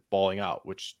Warner balling out,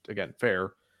 which, again,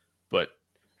 fair, but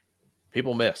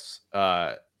people miss.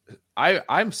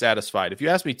 I'm satisfied. If you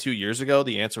asked me 2 years ago,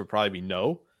 the answer would probably be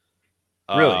no.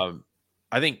 Really?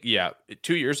 I think,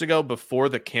 2 years ago, before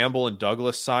the Campbell and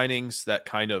Douglas signings, that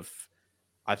kind of,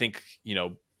 I think,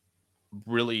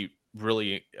 really,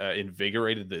 really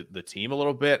invigorated the team a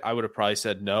little bit. I would have probably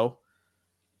said no,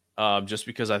 just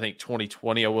because I think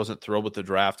 2020, I wasn't thrilled with the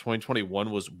draft.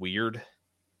 2021 was weird.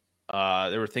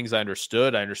 There were things I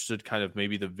understood. I understood kind of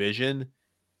maybe the vision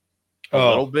a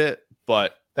little bit,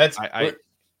 but that's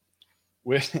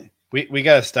we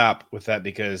got to stop with that,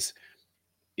 because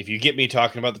if you get me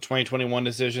talking about the 2021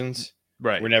 decisions,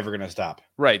 right, we're never going to stop.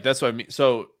 Right. That's what I mean.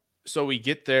 So we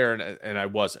get there and I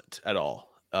wasn't at all.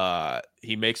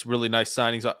 He makes really nice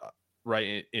signings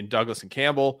right in Douglas and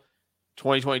Campbell.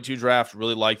 2022 draft,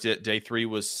 really liked it. Day 3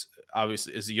 was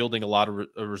obviously is yielding a lot of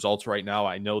results right now.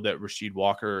 I know that Rasheed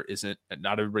Walker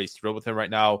not everybody's thrilled with him right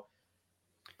now,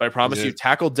 but I promise you,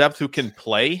 tackle depth who can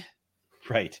play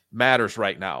matters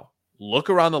right now.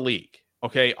 Look around the league.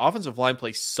 Okay. Offensive line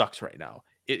play sucks right now.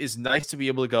 It is nice to be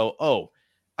able to go, oh,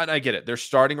 and I get it. They're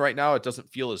starting right now. It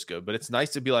doesn't feel as good, but it's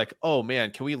nice to be like, oh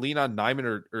man, can we lean on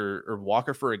Nyman or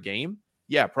Walker for a game?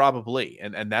 Yeah, probably.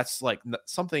 And that's like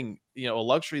something, a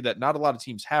luxury that not a lot of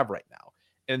teams have right now.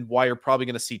 And why you're probably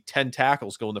going to see 10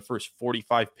 tackles go in the first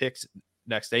 45 picks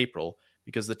next April,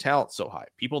 because the talent's so high.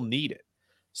 People need it.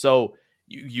 So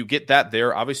you get that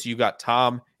there. Obviously, you got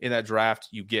Tom in that draft.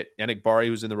 You get Enikbari,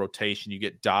 who's in the rotation. You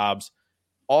get Dobbs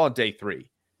all on day 3,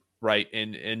 right?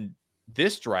 And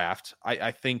this draft,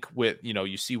 I think with,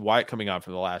 you see Wyatt coming on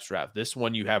from the last draft. This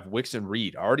one, you have Wicks and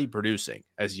Reed already producing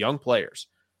as young players.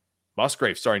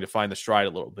 Musgrave starting to find the stride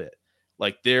a little bit.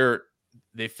 Like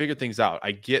they figured things out.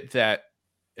 I get that.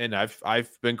 And I've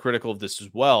been critical of this as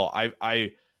well.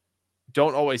 I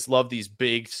don't always love these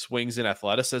big swings in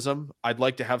athleticism. I'd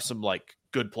like to have some like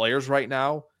good players right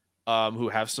now who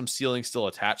have some ceiling still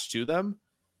attached to them.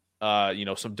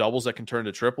 Some doubles that can turn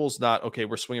to triples, not, okay,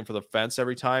 we're swinging for the fence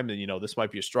every time. And, this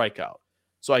might be a strikeout.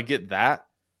 So I get that.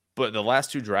 But the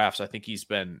last 2 drafts, I think he's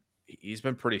been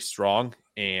pretty strong.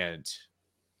 And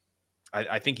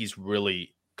I think he's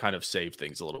really kind of saved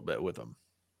things a little bit with him,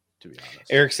 to be honest.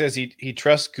 Eric says he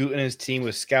trusts Goot and his team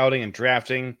with scouting and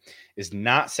drafting, is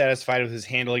not satisfied with his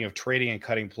handling of trading and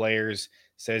cutting players,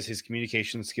 says his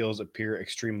communication skills appear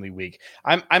extremely weak.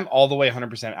 I'm all the way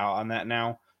 100% out on that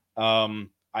now.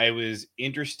 I was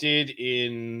interested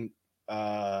in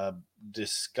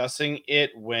discussing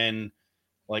it when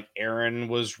like Aaron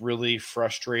was really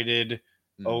frustrated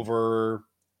over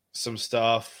some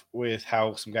stuff with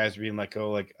how some guys are being let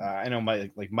go. Like I know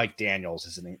Mike Daniels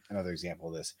is another example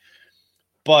of this,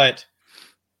 but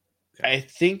I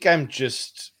think I'm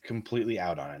just completely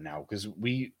out on it now because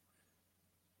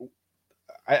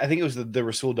I think it was the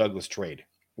Rasul Douglas trade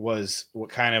was what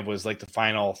kind of was like the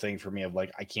final thing for me of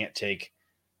like, I can't take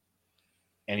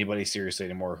anybody seriously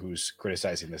anymore who's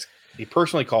criticizing this. He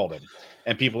personally called him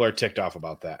and people are ticked off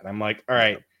about that. And I'm like, all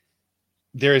right,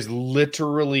 there is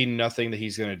literally nothing that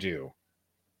he's going to do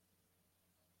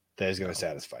that is going to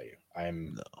satisfy you. I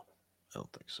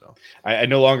don't think so. I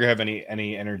no longer have any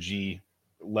energy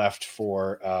left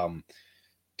for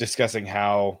discussing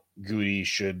how Goody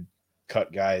should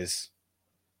cut guys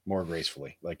more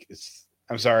gracefully. Like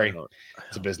I'm sorry,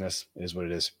 it's a business. It is what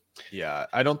it is. Yeah,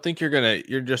 I don't think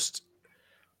you're just,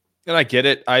 and I get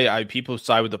it. I people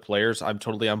side with the players. I'm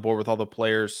totally on board with all the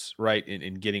players, right?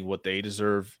 In getting what they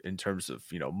deserve in terms of,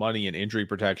 money and injury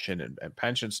protection and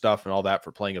pension stuff and all that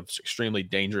for playing an extremely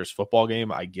dangerous football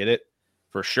game. I get it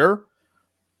for sure.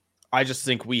 I just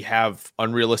think we have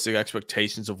unrealistic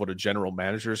expectations of what a general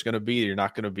manager is going to be. You're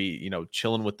not going to be,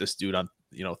 chilling with this dude on,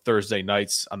 Thursday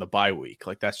nights on the bye week.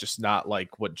 Like that's just not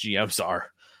like what GMs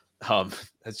are.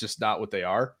 That's just not what they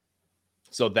are.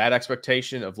 So that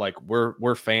expectation of like,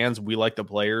 we're fans, we like the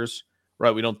players,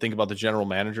 right? We don't think about the general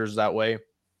managers that way.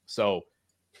 So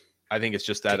I think it's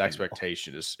just that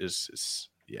expectation is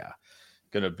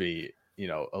going to be,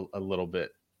 a little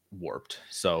bit warped.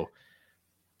 So,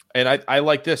 and I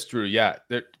like this, Drew. Yeah,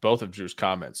 both of Drew's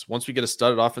comments. Once we get a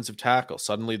studded offensive tackle,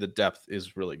 suddenly the depth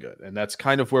is really good. And that's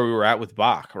kind of where we were at with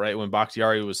Bach, right? When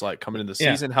Bakhtiari was like coming into the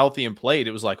season healthy and played,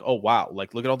 it was like, oh, wow,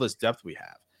 like look at all this depth we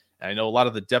have. And I know a lot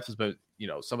of the depth has been,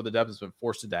 some of the depth has been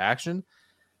forced into action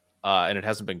and it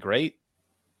hasn't been great.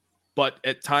 But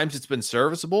at times it's been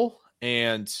serviceable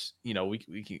and,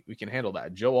 we can handle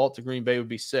that. Joe Alt to Green Bay would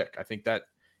be sick. I think that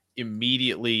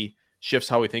immediately shifts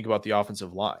how we think about the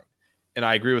offensive line. And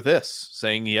I agree with this,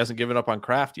 saying he hasn't given up on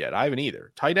Kraft yet. I haven't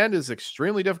either. Tight end is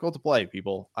extremely difficult to play,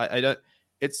 people. I don't.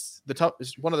 It's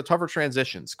one of the tougher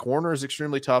transitions. Corner is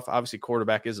extremely tough. Obviously,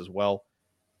 quarterback is as well.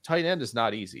 Tight end is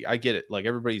not easy. I get it. Like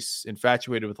everybody's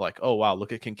infatuated with like, oh wow,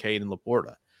 look at Kincaid and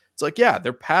Laporta. It's like, yeah,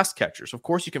 they're pass catchers. Of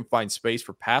course, you can find space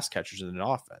for pass catchers in an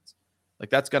offense. Like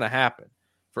that's going to happen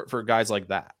for guys like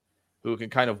that who can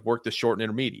kind of work the short and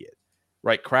intermediate.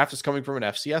 Right? Kraft is coming from an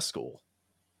FCS school.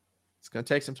 It's going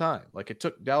to take some time. Like it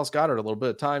took Dallas Goedert a little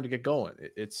bit of time to get going.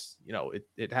 It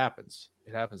happens.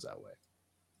 It happens that way.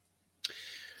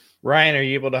 Ryan, are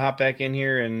you able to hop back in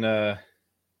here? And I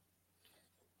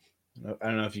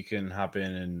don't know if you can hop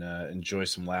in and enjoy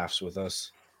some laughs with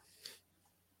us.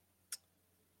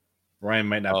 Ryan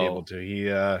might not be able to.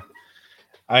 He,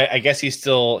 I guess he's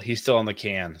still on the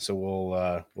can. So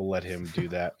we'll let him do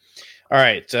that. All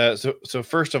right. So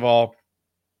first of all,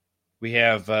 we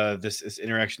have this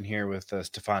interaction here with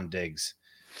Stephon Diggs,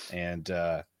 and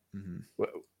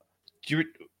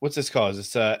what's this called?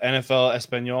 Is this NFL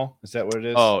Espanol? Is that what it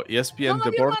is? Oh, ESPN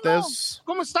Deportes.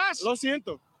 ¿Cómo estás? Lo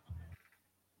siento.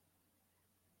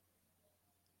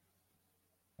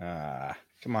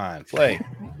 Come on, play.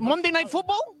 Monday Night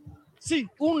Football? Sí.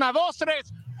 1, 2, 3,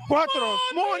 4.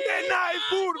 Monday Night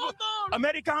Football.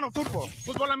 Americano football.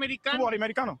 Fútbol americano. Fútbol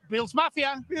americano. Bills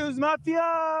Mafia. Bills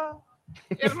Mafia.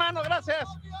 Hermano, gracias.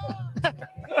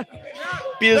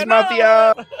 Bills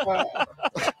Mafia. Bueno,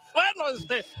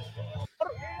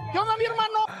 ¿qué onda, mi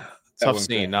hermano? Tough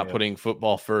scene, not putting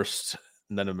football first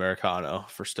and then Americano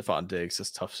for Stephon Diggs. It's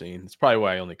a tough scene. It's probably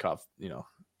why I only caught, a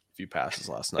few passes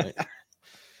last night.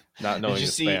 Not knowing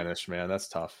Spanish, man. That's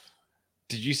tough.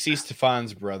 Did you see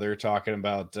Stephon's brother talking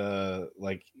about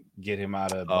get him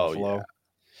out of Buffalo? Yeah.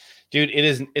 Dude,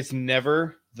 it's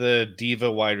never the diva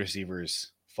wide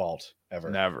receivers' fault ever.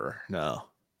 Never. No.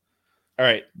 All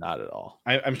right. Not at all.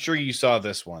 I'm sure you saw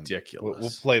this one. Ridiculous. We'll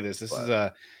play this. This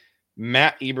is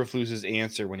Matt Eberflus's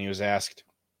answer when he was asked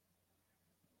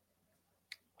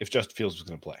if Justin Fields was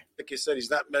going to play. Like you said, he's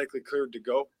not medically cleared to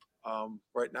go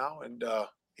right now, and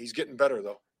he's getting better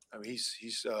though. I mean,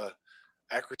 he's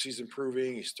accuracy's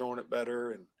improving. He's throwing it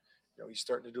better, and he's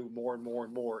starting to do more and more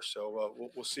and more. So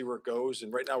we'll see where it goes.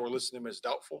 And right now we're listing him as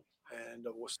doubtful, and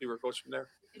we'll see where it goes from there.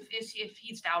 If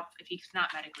he's not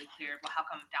medically cleared, well, how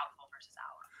come doubtful versus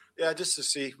out? Yeah, just to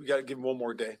see. We got to give him one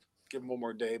more day.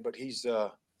 But he's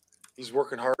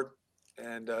working hard,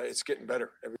 and it's getting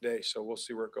better every day. So we'll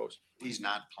see where it goes. He's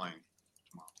not playing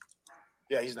tomorrow.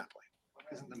 Yeah, he's not playing.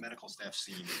 Isn't the medical staff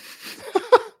seen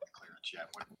clearance yet?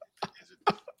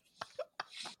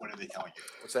 What are they telling you?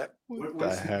 What's that? What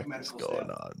the heck is going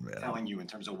on, man? Telling you in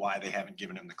terms of why they haven't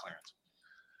given him the clearance?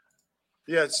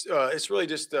 Yeah, it's really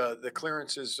just the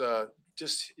clearance is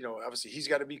just, obviously he's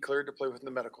got to be cleared to play with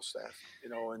the medical staff,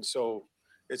 and so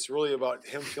it's really about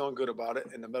him feeling good about it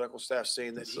and the medical staff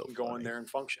saying that he can go in there and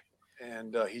function.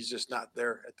 And he's just not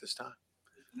there at this time.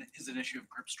 Is it an issue of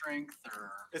grip strength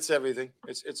or? It's everything.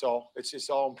 It's all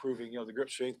improving. The grip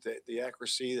strength, the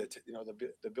accuracy, the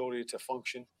ability to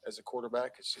function as a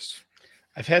quarterback. It's just.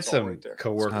 I've had some right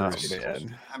coworkers in the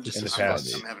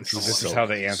past. This is how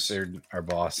they answered our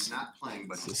boss. He's not playing,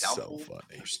 but he's doubtful. So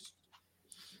funny. Is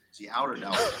he out or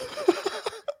doubtful?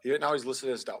 Now he's listed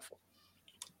as doubtful.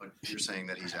 But you're saying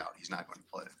that he's out. He's not going to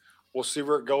play. We'll see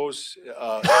where it goes.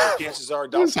 Chances are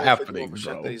What's doubtful happening, 51%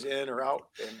 bro? that he's in or out.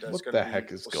 And What the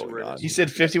heck is going on? He said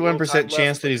 51%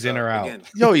 chance that he's in or out.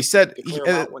 No, he said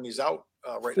when he's out.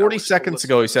 Right 40 seconds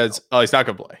ago, he says, he's not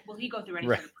going to play. Will he go through any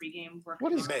sort of pregame work?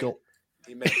 What is going?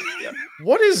 He may. Yeah.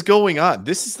 What is going on?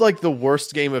 This is like the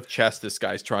worst game of chess this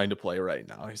guy's trying to play right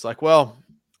now. He's like, well,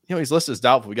 he's listed as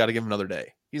doubtful. We got to give him another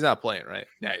day. He's not playing, right?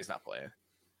 Yeah, he's not playing.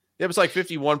 Yeah, it's like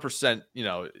 51%,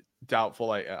 doubtful.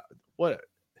 Like, what?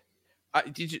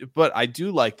 But I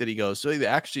do like that he goes, so the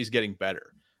accuracy is getting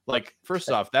better. Like, first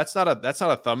off, that's not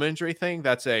a thumb injury thing.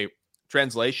 That's a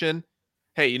translation.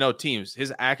 Hey, teams,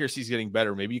 his accuracy is getting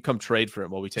better. Maybe you come trade for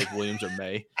him while we take Williams or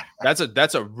May. That's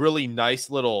a really nice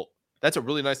little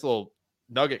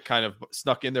nugget kind of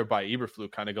snuck in there by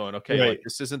Eberflus, kind of going, okay, right. like,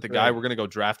 this isn't the guy. We're going to go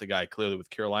draft the guy clearly with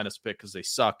Carolina's pick because they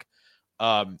suck.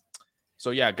 So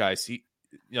yeah, guys, the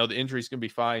injury's going to be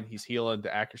fine. He's healing.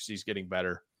 The accuracy is getting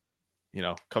better.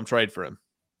 Come trade for him.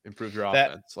 Improve your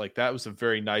offense. Like, that was a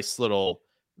very nice little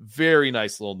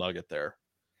nugget there.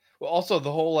 Well, also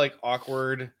the whole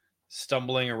awkward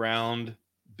stumbling around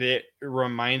bit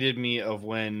reminded me of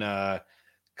when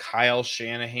Kyle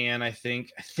Shanahan, I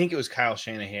think it was Kyle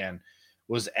Shanahan,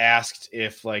 was asked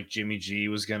if Jimmy G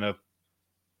was gonna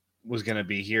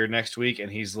be here next week, and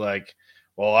he's like,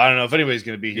 well, I don't know if anybody's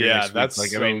gonna be here next week. That's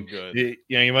good.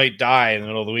 You might die in the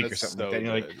middle of the week or something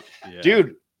so like that. And you're good.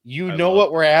 like, dude,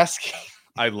 what we're asking.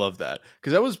 I love that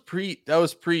because that was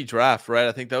pre-draft, right?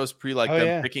 I think that was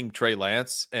them picking Trey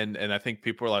Lance, and I think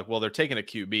people were like, well, they're taking a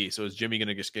QB, so is Jimmy going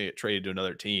to just get traded to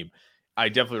another team? I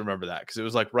definitely remember that because it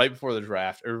was right before the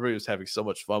draft. Everybody was having so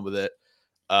much fun with it.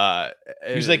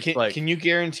 He's like, can you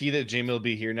guarantee that Jimmy will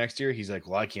be here next year? He's like,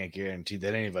 well, I can't guarantee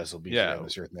that any of us will be here on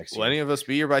this earth next year. Will any of us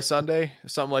be here by Sunday?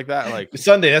 Something like that. Like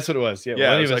Sunday, that's what it was. Yeah, will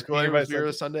any of us be here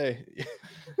by Sunday?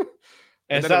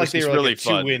 And it's not like they were really a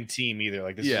 2-win team either.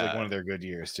 Like, this is one of their good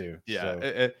years too. Yeah.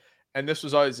 So. And this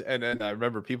was always, and I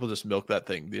remember people just milked that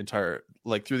thing the entire,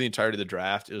 through the entirety of the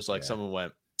draft. It was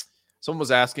someone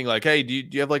was asking hey, do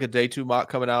you have a day 2 mock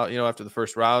coming out, after the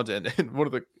first round? And I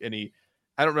don't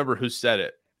remember who said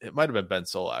it. It might've been Ben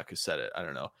Solak who said it. I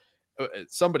don't know.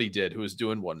 Somebody did who was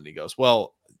doing one. And he goes,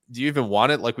 well, do you even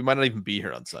want it? We might not even be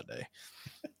here on Sunday.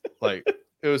 It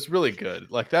was really good.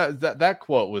 That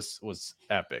quote was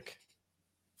epic.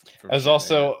 I was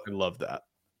also, I love that.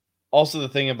 Also, the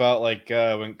thing about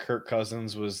when Kirk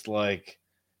Cousins was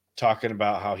talking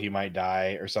about how he might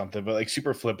die or something, but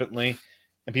super flippantly,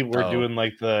 and people were doing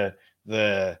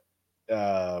the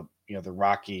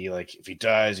Rocky, if he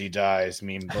dies, he dies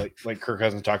meme, like Kirk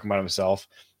Cousins talking about himself.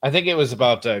 I think it was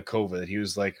about COVID. He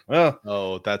was like, well,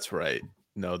 oh, that's right.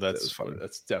 No, that's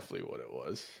definitely what it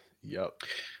was. Yep.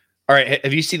 All right.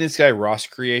 Have you seen this guy, Ross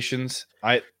Creations?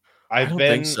 I don't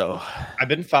think so. I've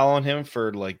been following him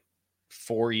for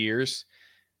 4 years,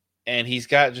 and he's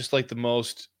got just the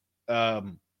most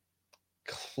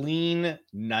clean,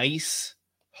 nice,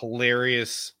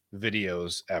 hilarious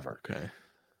videos ever. Okay.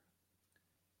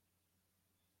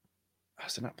 Oh,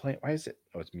 is it not playing? Why is it?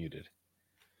 Oh, it's muted.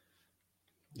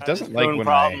 It doesn't when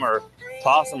problem or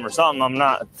possum or something. I'm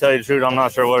not, to tell you the truth, I'm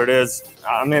not sure what it is.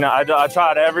 I mean, I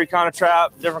tried every kind of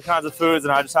trap, different kinds of foods,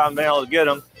 and I just haven't been able to get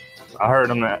them. I heard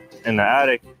him in the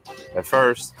attic at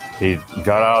first. He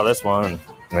got out of this one.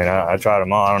 And, I tried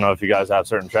them all. I don't know if you guys have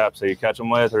certain traps that you catch them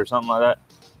with or something like that.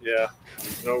 Yeah.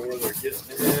 You know where they're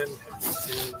getting in?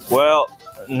 Well,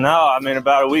 no.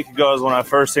 About a week ago is when I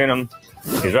first seen him.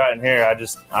 He's right in here.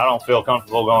 I don't feel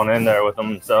comfortable going in there with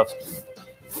him and stuff.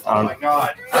 Oh my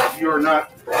God. You're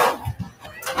not.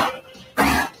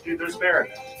 Dude, there's bear.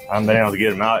 I haven't been able to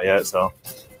get him out yet, so.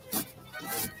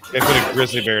 They put a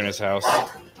grizzly bear in his house.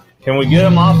 Can we get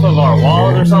him off of our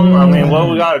walls or something? What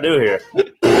do we got to do here?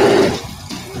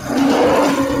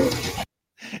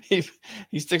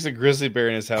 He sticks a grizzly bear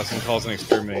in his house and calls an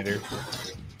exterminator.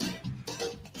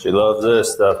 She loves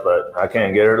this stuff, but I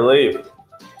can't get her to leave.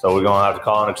 So we're going to have to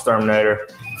call an exterminator.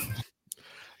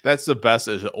 That's the best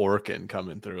is Orkin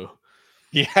coming through.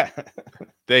 Yeah.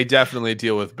 They definitely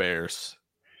deal with bears.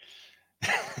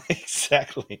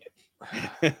 Exactly.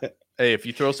 Hey, if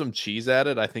you throw some cheese at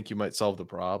it, I think you might solve the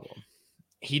problem.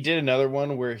 He did another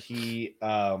one where he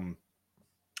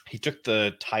took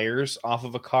the tires off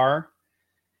of a car,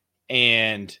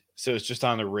 and so it's just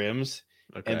on the rims,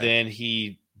 and then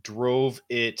he drove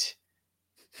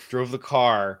the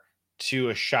car to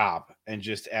a shop and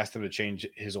just asked them to change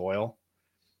his oil,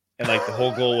 and like the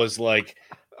whole goal was like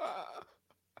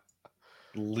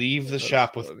leave the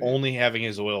shop with only having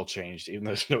his oil changed, even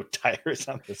though there's no tires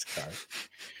on this car.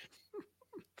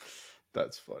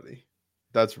 That's funny.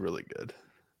 That's really good.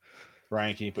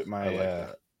 Ryan, can you put my?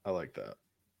 I like that.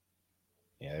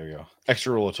 Yeah, there we go.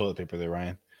 Extra roll of toilet paper there,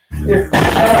 Ryan. Get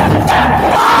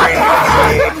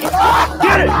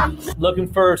it!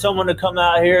 Looking for someone to come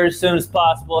out here as soon as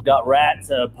possible. Got rats,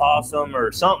 a possum,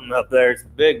 or something up there. It's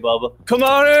big, Bubba. Come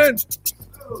on in.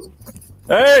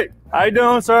 Hey, how you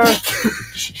doing, sir?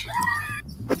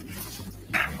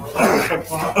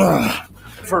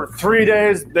 For 3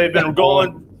 days, they've been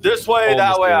going this way,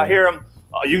 that way. I hear them.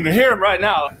 You can hear them right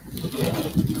now.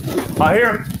 I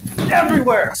hear them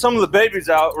everywhere. Some of the babies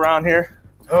out around here.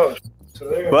 Oh.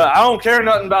 But I don't care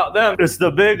nothing about them. It's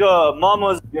the big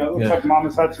mamas. Yeah, it looks like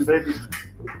mama's had some babies.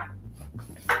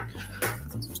 I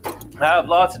have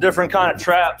lots of different kind of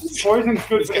traps. Poison's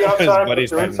good for the outside, but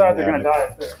they're inside, they're going to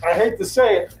die. I hate to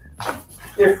say it.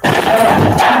 Get it!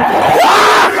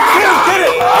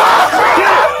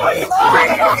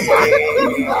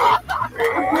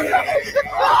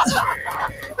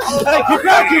 Hey, keep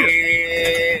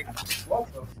cracking!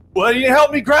 Well, you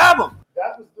help me grab them.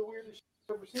 That was the weirdest shit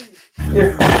I've ever seen.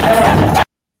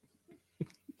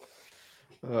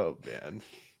 Oh man,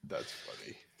 that's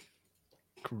funny.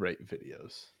 Great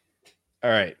videos.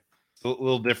 All right, a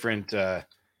little different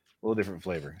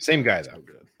flavor. Same guy though.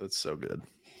 Good. That's so good.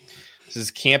 This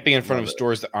is camping in front of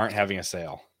stores that aren't having a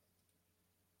sale.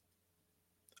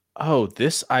 Oh,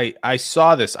 this I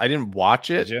saw this. I didn't watch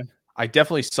it. Did you? I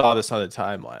definitely saw this on the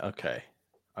timeline. Okay.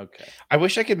 I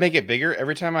wish I could make it bigger.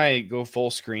 Every time I go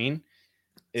full screen,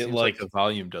 it seems like the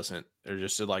volume doesn't. Or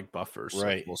just it like buffers.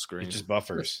 Right. So full screen. It just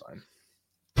buffers.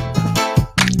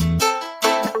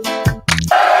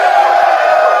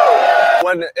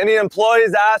 When any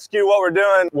employees ask you what we're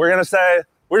doing, we're going to say,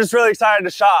 we're just really excited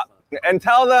to shop. And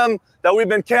tell them that we've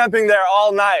been camping there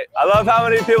all night. I love how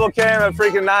many people came at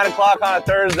freaking 9 o'clock on a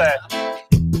Thursday.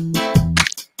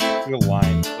 Good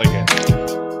line.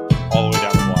 All the way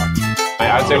down the block.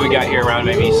 I'd say we got here around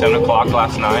maybe 7 o'clock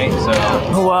last night. So,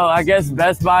 well, I guess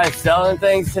Best Buy is selling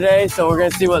things today, so we're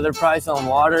gonna see what their price on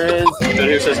water is. Been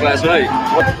here since last night.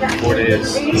 4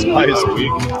 days. It's nice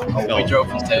week. We drove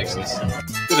from Texas.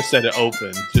 Should have said it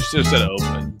open. Just should have said it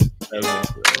open.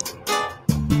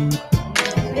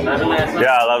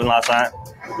 Yeah, 11 last night.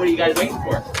 What are you guys waiting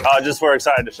for? Just we're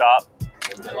excited to shop.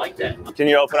 I like that. Can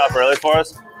you open up early for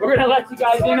us? We're gonna let you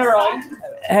guys in early.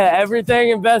 Everything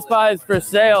in Best Buy is for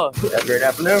sale. Have a great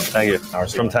afternoon. Thank you.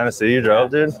 From Tennessee, you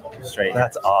drove, dude? Straight.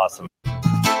 That's awesome.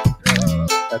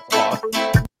 That's awesome.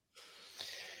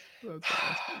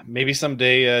 Maybe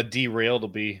someday Derailed will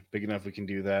be big enough we can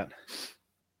do that.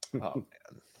 Oh man.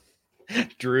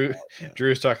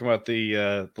 Drew's talking about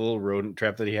the little rodent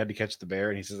trap that he had to catch the bear,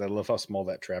 and he says, "I love how small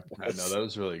that trap was." I know that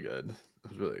was really good.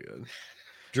 That was really good.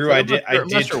 Drew, So I did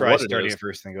sure try what it starting is. it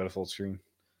first and go to full screen.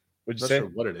 What'd you Not say? sure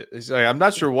what it is. He's like, I'm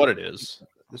not sure what it is.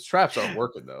 This traps aren't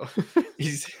working though.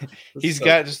 He's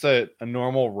got just a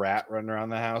normal rat running around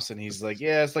the house, and he's like,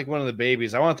 "Yeah, it's like one of the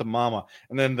babies. I want the mama."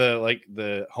 And then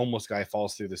the homeless guy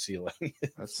falls through the ceiling.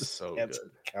 That's so That's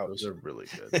good. couch. Those are really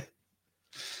good.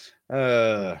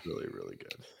 Really, really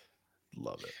good.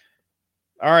 Love it.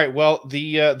 All right. Well,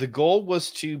 the goal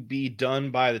was to be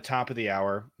done by the top of the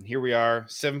hour. Here we are,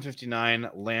 7:59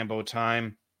 Lambeau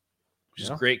time, which is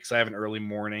great because I have an early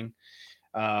morning.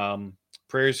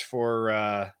 Prayers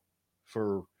for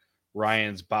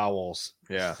Ryan's bowels.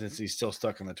 Yeah, since he's still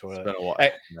stuck in the toilet. It's been a while.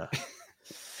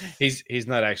 He's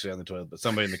not actually on the toilet, but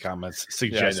somebody in the comments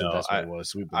suggested that's what it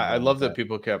was. So I love that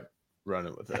people kept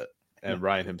running with it, and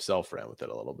Ryan himself ran with it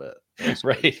a little bit.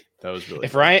 Right. That was really.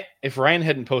 If Ryan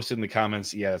hadn't posted in the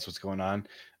comments, yeah, that's what's going on.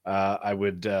 I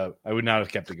would not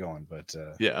have kept it going, but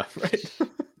yeah, right.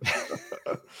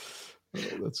 Oh,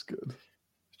 that's good.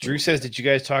 Drew says, "Did you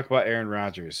guys talk about Aaron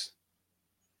Rodgers?"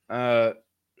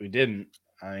 We didn't.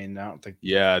 I mean, I don't think.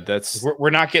 Yeah, that's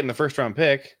we're not getting the first round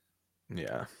pick.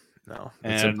 Yeah, no,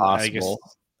 it's And impossible.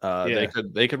 Yeah.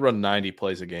 They could run 90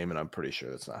 plays a game, and I'm pretty sure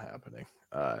that's not happening.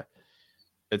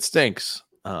 It stinks.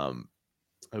 It would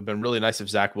have been really nice if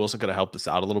Zach Wilson could have helped us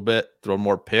out a little bit, throw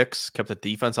more picks, kept the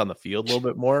defense on the field a little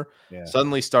bit more. Yeah.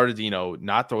 Suddenly started to,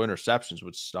 not throw interceptions,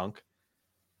 which stunk.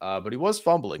 But he was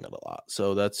fumbling it a lot.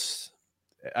 So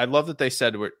I love that they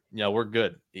said we're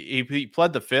good. He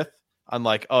pled the fifth. I'm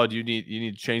like, oh, do you need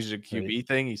to change the QB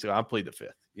thing? He said, I'm plead the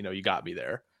fifth. You got me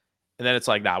there. And then it's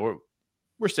like, nah,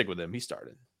 we're sticking with him. He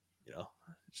started.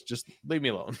 Just leave me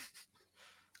alone.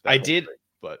 I did,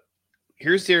 but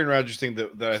here's the Aaron Rodgers thing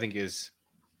that I think is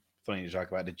funny to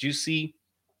talk about. Did you see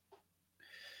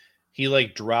he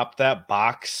like dropped that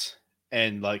box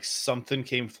and like something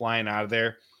came flying out of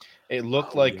there? It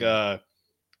looked like a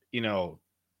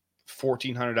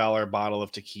 $1,400 bottle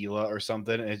of tequila or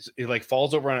something. And it like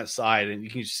falls over on its side, and you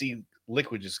can see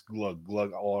liquid just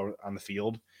glug all on the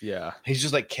field. Yeah, he's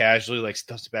just like casually like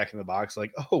stuffs it back in the box.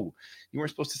 Like, oh, you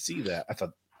weren't supposed to see that. I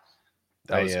thought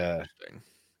that was interesting.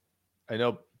 I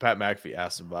know Pat McAfee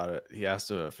asked him about it. He asked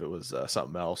him if it was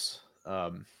something else.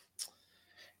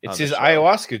 It's his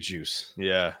ayahuasca juice.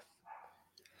 Yeah,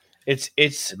 it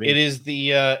is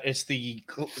the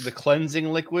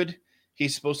cleansing liquid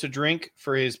he's supposed to drink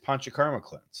for his Panchakarma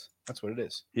cleanse. That's what it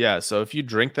is. Yeah, so if you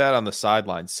drink that on the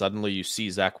sideline, suddenly you see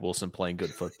Zach Wilson playing good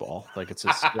football. Like it's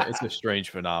a strange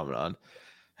phenomenon.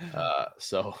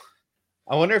 So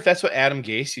I wonder if that's what Adam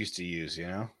Gase used to use.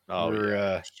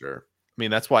 Oh, sure. I mean,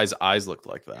 that's why his eyes looked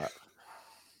like that.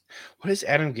 What is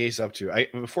Adam Gase up to?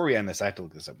 Before we end this, I have to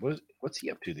look this up. What's he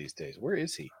up to these days? Where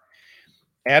is he?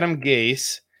 Adam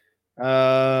Gase,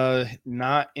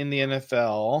 not in the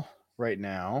NFL right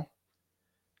now.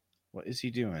 What is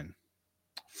he doing?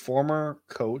 Former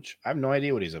coach. I have no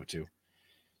idea what he's up to. You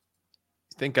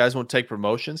think guys won't take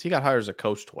promotions? He got hired as a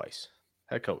coach twice.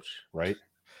 Head coach. Right.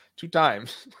 2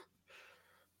 times.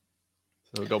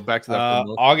 So we'll go back to that.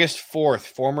 August 4th,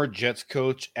 former Jets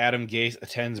coach Adam Gase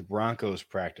attends Broncos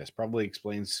practice. Probably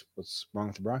explains what's wrong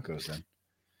with the Broncos then.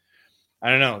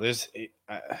 I don't know.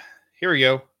 Here we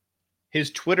go.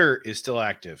 His Twitter is still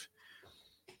active.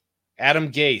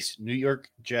 Adam Gase, New York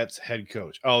Jets head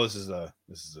coach. Oh, this is a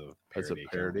parody. That's a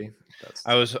parody.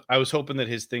 I was hoping that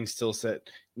his thing still said,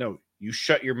 no, you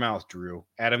shut your mouth, Drew.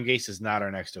 Adam Gase is not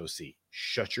our next OC.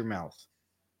 Shut your mouth.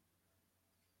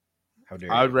 How dare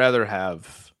you? I'd rather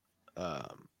have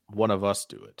one of us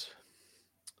do it.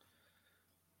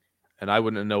 And I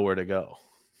wouldn't know where to go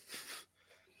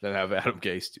than have Adam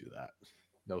Gase do that.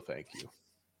 No, thank you.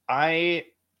 I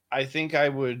think I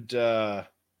would get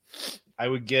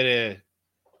a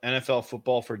NFL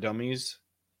Football for Dummies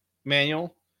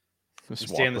manual and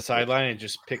stay on the sideline and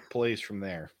just pick plays from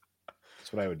there.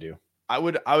 That's what I would do. I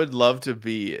would love to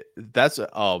be.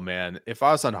 Oh man, if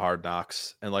I was on Hard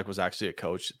Knocks and was actually a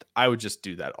coach, I would just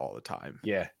do that all the time.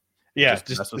 Yeah,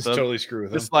 just totally screw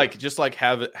with them. Just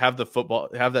have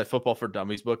that Football for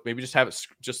Dummies book. Maybe just have it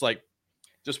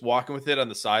just walking with it on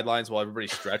the sidelines while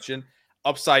everybody's stretching,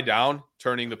 upside down,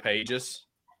 turning the pages.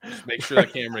 Just make sure the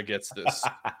camera gets this,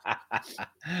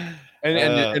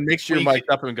 and make sure you're mic'd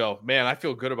up and go, man, I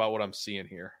feel good about what I'm seeing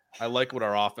here. I like what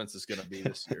our offense is going to be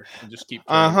this year. And just keep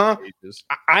turning the pages.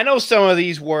 I know some of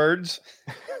these words.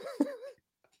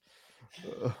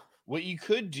 What you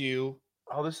could do,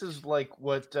 this is like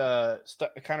what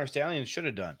Connor Stallion should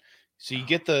have done. So you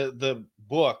get the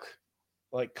book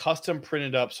like custom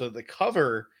printed up so the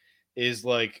cover is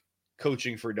like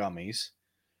coaching for dummies.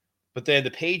 But then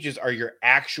the pages are your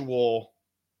actual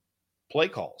play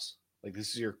calls. Like this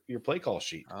is your play call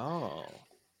sheet. Oh,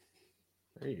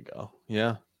 there you go.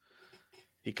 Yeah,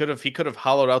 he could have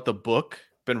hollowed out the book,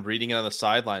 been reading it on the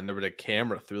sideline. There was a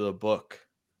camera through the book.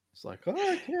 It's like, oh,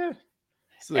 I can't.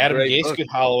 Adam Gase could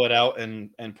hollow it out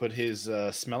and put his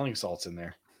smelling salts in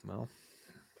there. Well,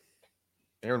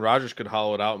 Aaron Rodgers could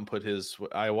hollow it out and put his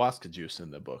ayahuasca juice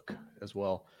in the book as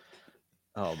well.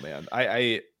 Oh man,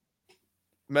 I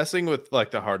messing with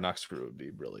the Hard Knocks crew would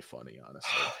be really funny,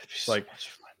 honestly.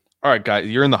 All right, guys,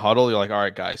 you're in the huddle. You're like, all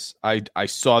right, guys, I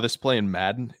saw this play in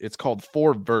Madden. It's called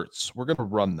 4 verts. We're gonna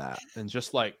run that, and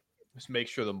just make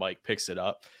sure the mic picks it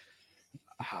up.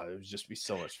 It would just be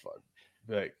so much fun.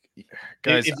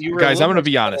 Guys, I'm gonna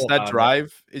be honest. That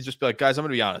drive is just guys. I'm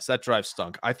gonna be honest. That drive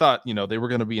stunk. I thought they were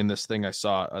gonna be in this thing. I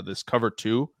saw this cover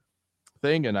 2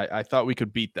 thing, and I thought we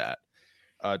could beat that.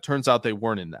 Turns out they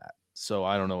weren't in that, so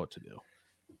I don't know what to do.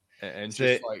 And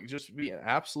just be an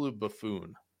absolute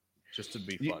buffoon, just to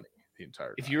be funny the entire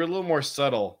time. If you're a little more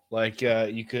subtle,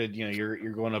 you could,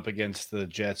 you're going up against the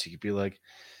Jets, you could be like,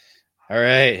 all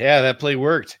right, yeah, that play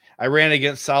worked. I ran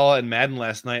against Salah and Madden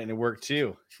last night, and it worked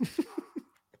too.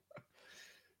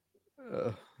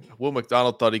 Will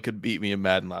McDonald thought he could beat me in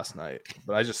Madden last night,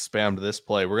 but I just spammed this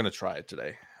play. We're gonna try it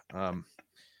today. I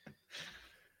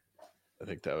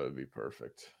think that would be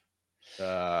perfect.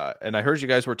 And I heard you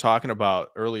guys were talking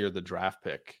about earlier the draft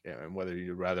pick and whether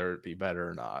you'd rather it be better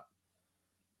or not.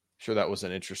 Sure, that was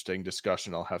an interesting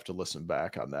discussion. I'll have to listen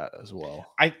back on that as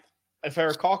well. if I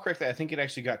recall correctly, I think it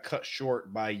actually got cut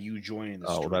short by you joining the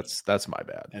stream. Oh, that's my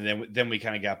bad. And then we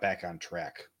kind of got back on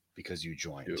track because you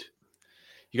joined.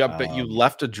 But you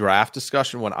left a draft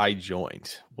discussion when I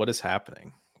joined. What is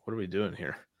happening? What are we doing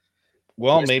here?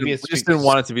 Well, we just didn't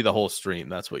want it to be the whole stream.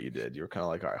 That's what you did. You were kind of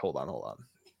like, all right, hold on.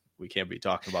 We can't be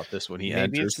talking about this when he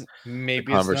enters maybe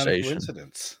the conversation. It's not a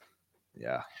coincidence.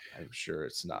 Yeah, I'm sure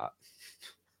it's not.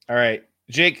 All right,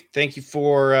 Jake, thank you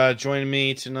for joining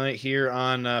me tonight here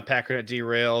on Packernet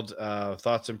Derailed.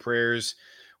 Thoughts and prayers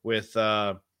with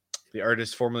the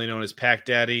artist formerly known as Pack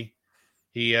Daddy.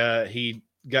 He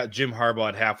got Jim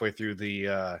Harbaugh halfway through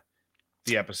the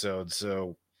episode,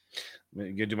 so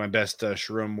I'm gonna do my best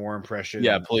Sharon Moore impression.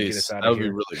 Yeah, please. That would be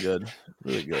really good.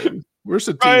 Really good. Where's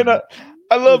the team? Ryan,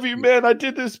 I love you, man. I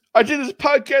did this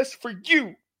podcast for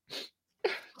you.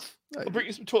 I'll bring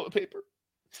you some toilet paper.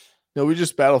 No, we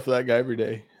just battle for that guy every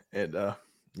day, and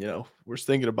we're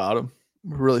thinking about him.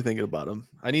 We're really thinking about him.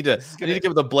 I need to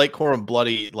give the Blake Corum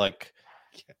bloody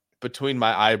between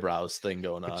my eyebrows thing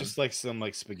going on. Just like some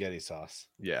spaghetti sauce.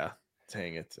 Yeah,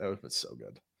 dang it, that would have been so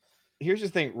good. Here's the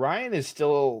thing: Ryan is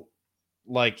still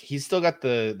he's still got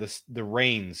the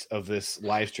reins of this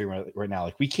live stream right now.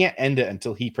 We can't end it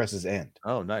until he presses end.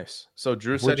 Oh, nice. So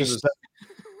Drew said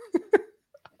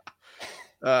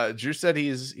Drew said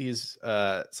he's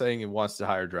saying he wants to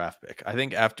hire draft pick. I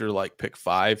think after pick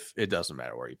 5, it doesn't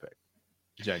matter where you pick.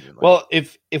 Genuinely. Well,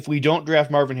 if we don't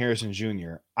draft Marvin Harrison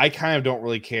Jr., I kind of don't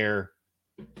really care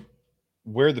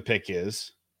where the pick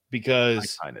is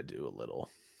because I kind of do a little.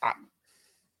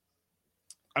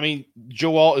 I mean,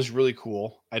 Joe Alt is really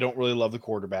cool. I don't really love the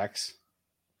quarterbacks.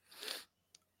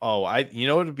 Oh, you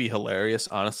know what would be hilarious?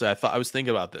 Honestly, I was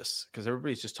thinking about this because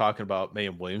everybody's just talking about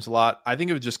Mayhem Williams a lot. I think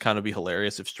it would just kind of be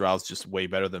hilarious if Stroud's just way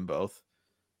better than both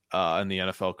in the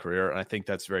NFL career. And I think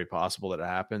that's very possible that it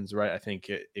happens, right? I think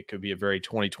it could be a very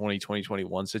 2020,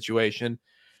 2021 situation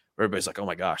where everybody's like, oh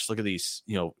my gosh, look at these,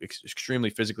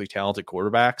 extremely physically talented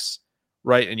quarterbacks,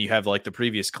 right? And you have the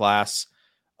previous class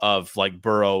of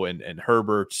Burrow and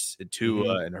Herbert and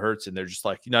Tua and Hurts, and they're just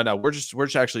no, we're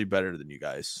just actually better than you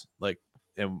guys.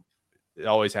 And it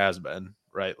always has been,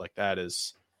 right? That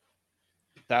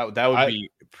would be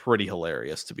pretty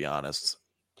hilarious, to be honest.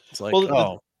 It's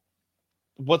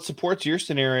what supports your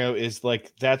scenario is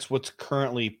that's what's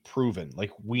currently proven.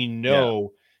 We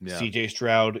know CJ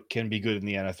Stroud can be good in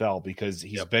the NFL because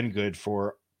he's been good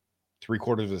for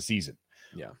 3/4 of the season.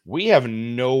 Yeah. We have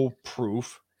no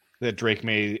proof that Drake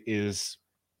May is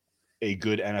a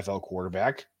good NFL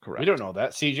quarterback. Correct. We don't know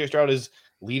that. CJ Stroud is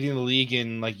leading the league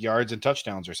in yards and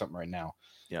touchdowns or something right now.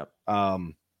 Yep.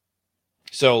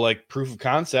 So proof of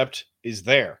concept is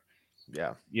there.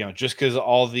 Yeah. Just because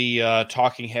all the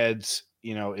talking heads,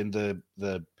 in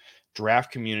the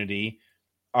draft community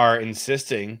are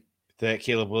insisting that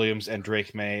Caleb Williams and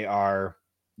Drake May are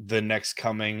the next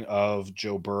coming of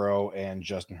Joe Burrow and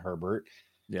Justin Herbert.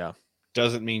 Yeah.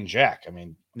 Doesn't mean jack. I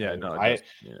mean, yeah, no.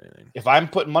 If I'm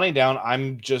putting money down,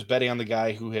 I'm just betting on the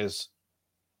guy who has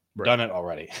done it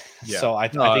already. Yeah. So I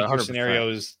think your scenario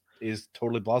is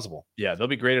totally plausible. Yeah, they'll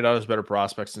be graded out as better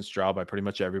prospects than Stroud by pretty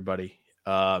much everybody.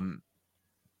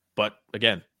 But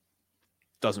again,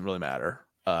 doesn't really matter.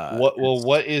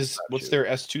 What's their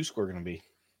S2 score going to be?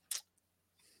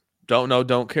 Don't know,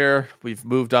 don't care. We've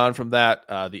moved on from that.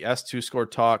 The S2 score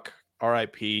talk,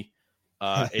 RIP.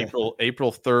 April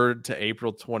 3rd to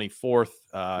April 24th.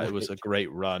 It was a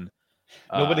great run.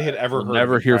 Nobody had ever heard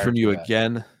never hear from you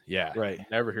again. Yeah, right.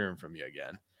 Never hearing from you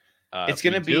again. It's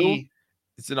going to be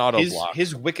it's an auto block.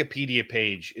 His Wikipedia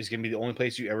page is going to be the only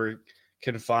place you ever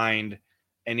can find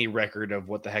any record of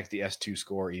what the heck the S2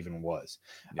 score even was.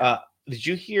 Yeah. Did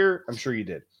you hear? I'm sure you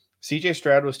did. CJ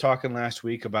Stroud was talking last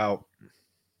week about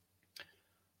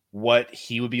what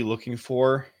he would be looking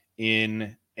for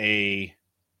in a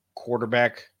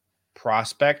quarterback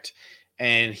prospect,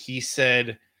 and he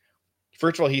said,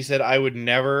 first of all, I would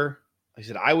never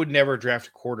draft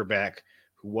a quarterback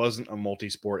who wasn't a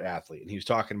multi-sport athlete. And he was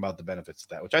talking about the benefits of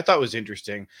that, which I thought was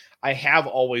interesting. I have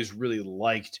always really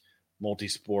liked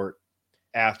multi-sport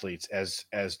athletes as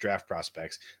draft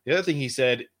prospects. The other thing he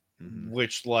said,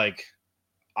 which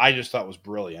I just thought was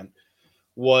brilliant,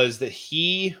 was that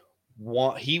he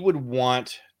would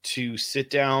want to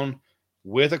sit down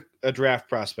with a draft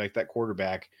prospect, that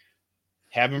quarterback,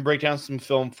 have him break down some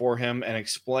film for him and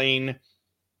explain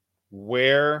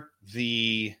where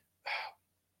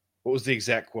what was the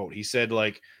exact quote? He said,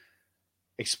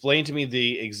 explain to me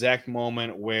the exact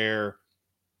moment where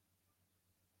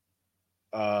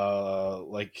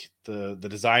the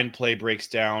design play breaks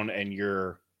down and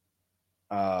your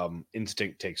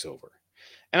instinct takes over.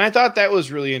 And I thought that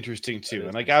was really interesting too.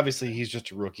 And like, obviously he's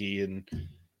just a rookie and,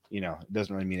 you know, it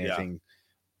doesn't really mean anything,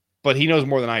 but he knows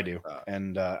more than I do.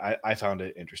 And I found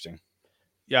it interesting.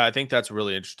 Yeah, I think that's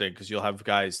really interesting because you'll have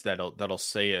guys that'll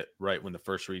say it right when the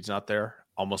first read's not there.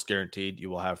 Almost guaranteed you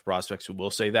will have prospects who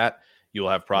will say that. You will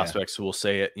have prospects who will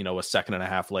say it, you know, a second and a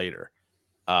half later.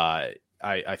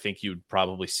 I think you'd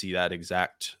probably see that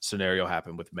exact scenario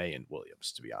happen with May and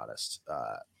Williams, to be honest.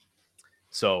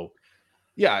 So,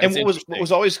 yeah. And what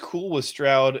was always cool with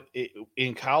Stroud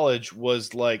in college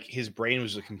was like his brain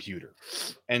was a computer.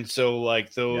 And so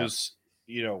like those,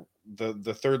 you know,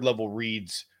 the third level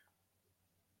reads,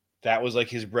 that was like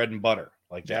his bread and butter.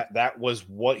 Like that was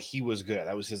what he was good at.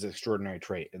 That was his extraordinary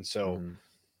trait. And so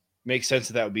makes sense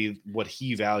that would be what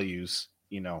he values,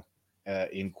 you know,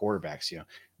 in quarterbacks, you know.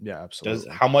 Yeah,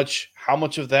 absolutely. How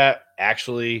much of that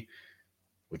actually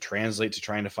would translate to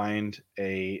trying to find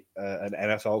an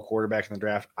NFL quarterback in the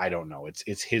draft? I don't know.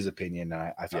 It's his opinion,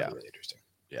 and I found it really interesting.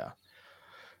 Yeah.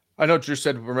 I know Drew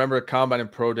said, remember, combine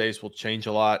and pro days will change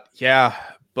a lot. Yeah,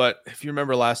 but if you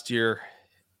remember last year,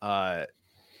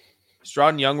 Stroud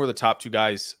and Young were the top two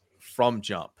guys from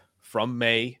jump, from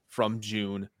May, from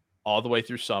June, all the way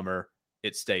through summer.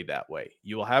 It stayed that way.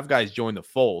 You will have guys join the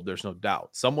fold. There's no doubt.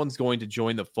 Someone's going to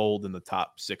join the fold in the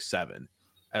top 6, 7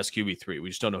 as QB3. We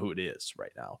just don't know who it is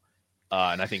right now.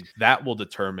 And I think that will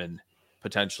determine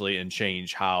potentially and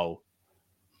change how,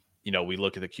 you know, we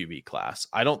look at the QB class.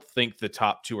 I don't think the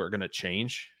top two are going to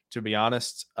change, to be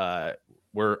honest.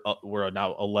 We're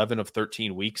now 11 of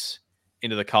 13 weeks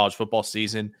into the college football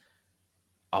season.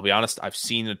 I'll be honest, I've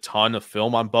seen a ton of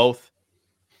film on both.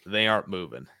 They aren't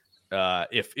moving.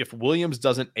 If Williams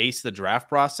doesn't ace the draft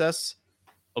process,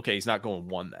 okay, he's not going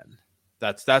 1 then.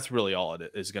 That's really all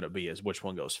it is going to be, is which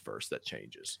one goes first that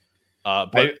changes.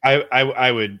 But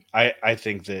I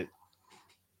think that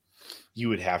you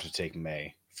would have to take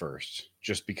May first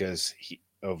just because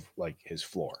of like his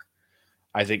floor.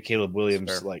 I think Caleb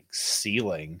Williams like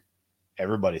ceiling,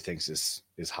 everybody thinks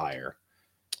is higher,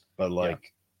 but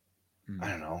like I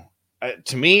don't know.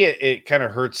 To me, it kind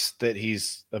of hurts that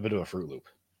he's a bit of a Fruit Loop.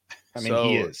 I mean,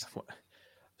 he is.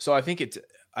 So I think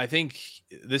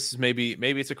this is maybe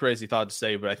it's a crazy thought to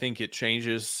say, but I think it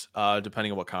changes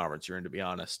depending on what conference you're in, to be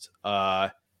honest.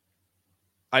 I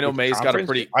know May's got a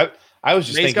pretty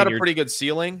pretty good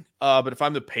ceiling. But if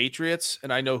I'm the Patriots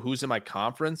and I know who's in my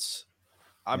conference,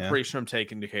 I'm pretty sure I'm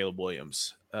taking to Caleb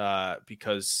Williams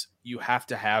because you have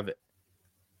to have it.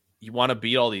 You want to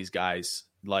beat all these guys,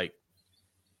 like,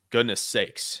 goodness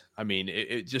sakes. I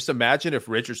mean, just imagine if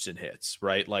Richardson hits,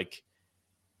 right? Like,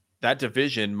 that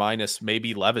division minus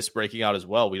maybe Levis breaking out as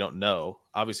well. We don't know.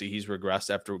 Obviously, he's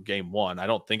regressed after game 1. I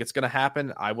don't think it's going to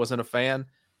happen. I wasn't a fan.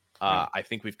 I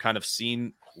think we've kind of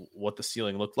seen what the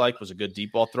ceiling looked like, was a good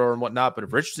deep ball thrower and whatnot. But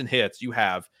if Richardson hits, you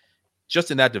have, just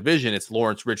in that division, it's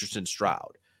Lawrence, Richardson,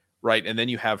 Stroud, right? And then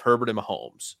you have Herbert and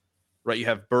Mahomes, right? You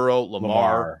have Burrow,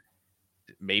 Lamar.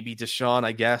 Maybe Deshaun,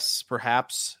 I guess,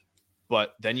 perhaps.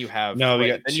 But then you have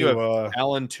you have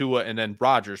Allen, Tua, and then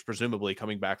Rodgers, presumably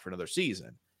coming back for another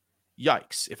season.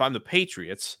 Yikes. If I'm the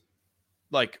Patriots,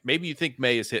 like, maybe you think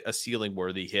May has hit a ceiling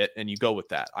worthy hit and you go with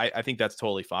that. I think that's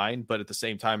totally fine. But at the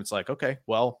same time, it's like, okay,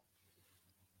 well,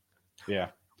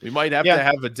 we might have to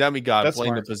have a demigod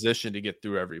playing the position to get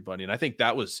through everybody. And I think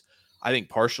that was,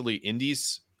 partially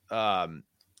Indy's kind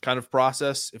of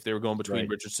process. If they were going between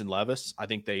Richardson and Levis, I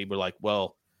think they were like,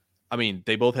 well, I mean,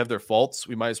 they both have their faults.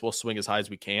 We might as well swing as high as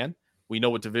we can. We know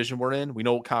what division we're in. We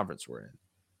know what conference we're in.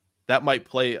 That might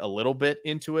play a little bit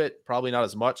into it. Probably not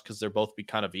as much because they're both be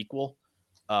kind of equal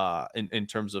in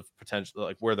terms of potential,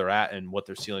 like where they're at and what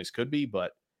their ceilings could be.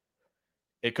 But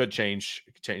it could change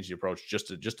the approach just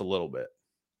a little bit.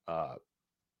 But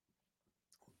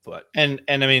I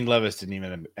mean, Levis didn't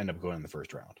even end up going in the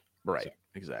first round. Right. So.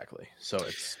 Exactly. So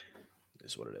it's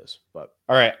what it is. But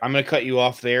all right, I'm going to cut you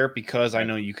off there because I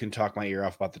know you can talk my ear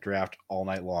off about the draft all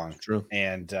night long. True.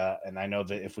 And I know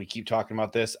that if we keep talking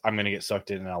about this, I'm going to get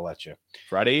sucked in, and I'll let you.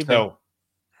 Friday evening. So,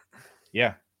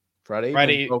 yeah. Friday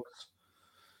evening, folks.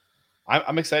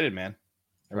 I'm excited, man.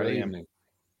 Friday evening.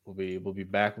 We'll be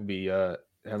back. We'll be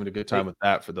having a good time with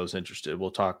that for those interested.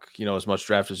 We'll talk, as much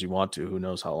draft as you want to. Who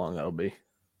knows how long that'll be.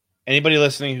 Anybody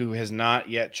listening who has not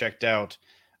yet checked out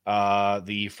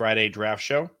the Friday draft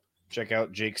show, check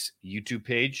out Jake's YouTube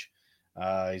page.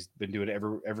 He's been doing it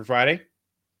every Friday.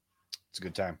 It's a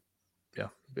good time. Yeah,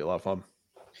 it'll be a lot of fun.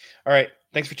 All right.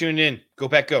 Thanks for tuning in. Go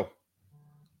Pack Go.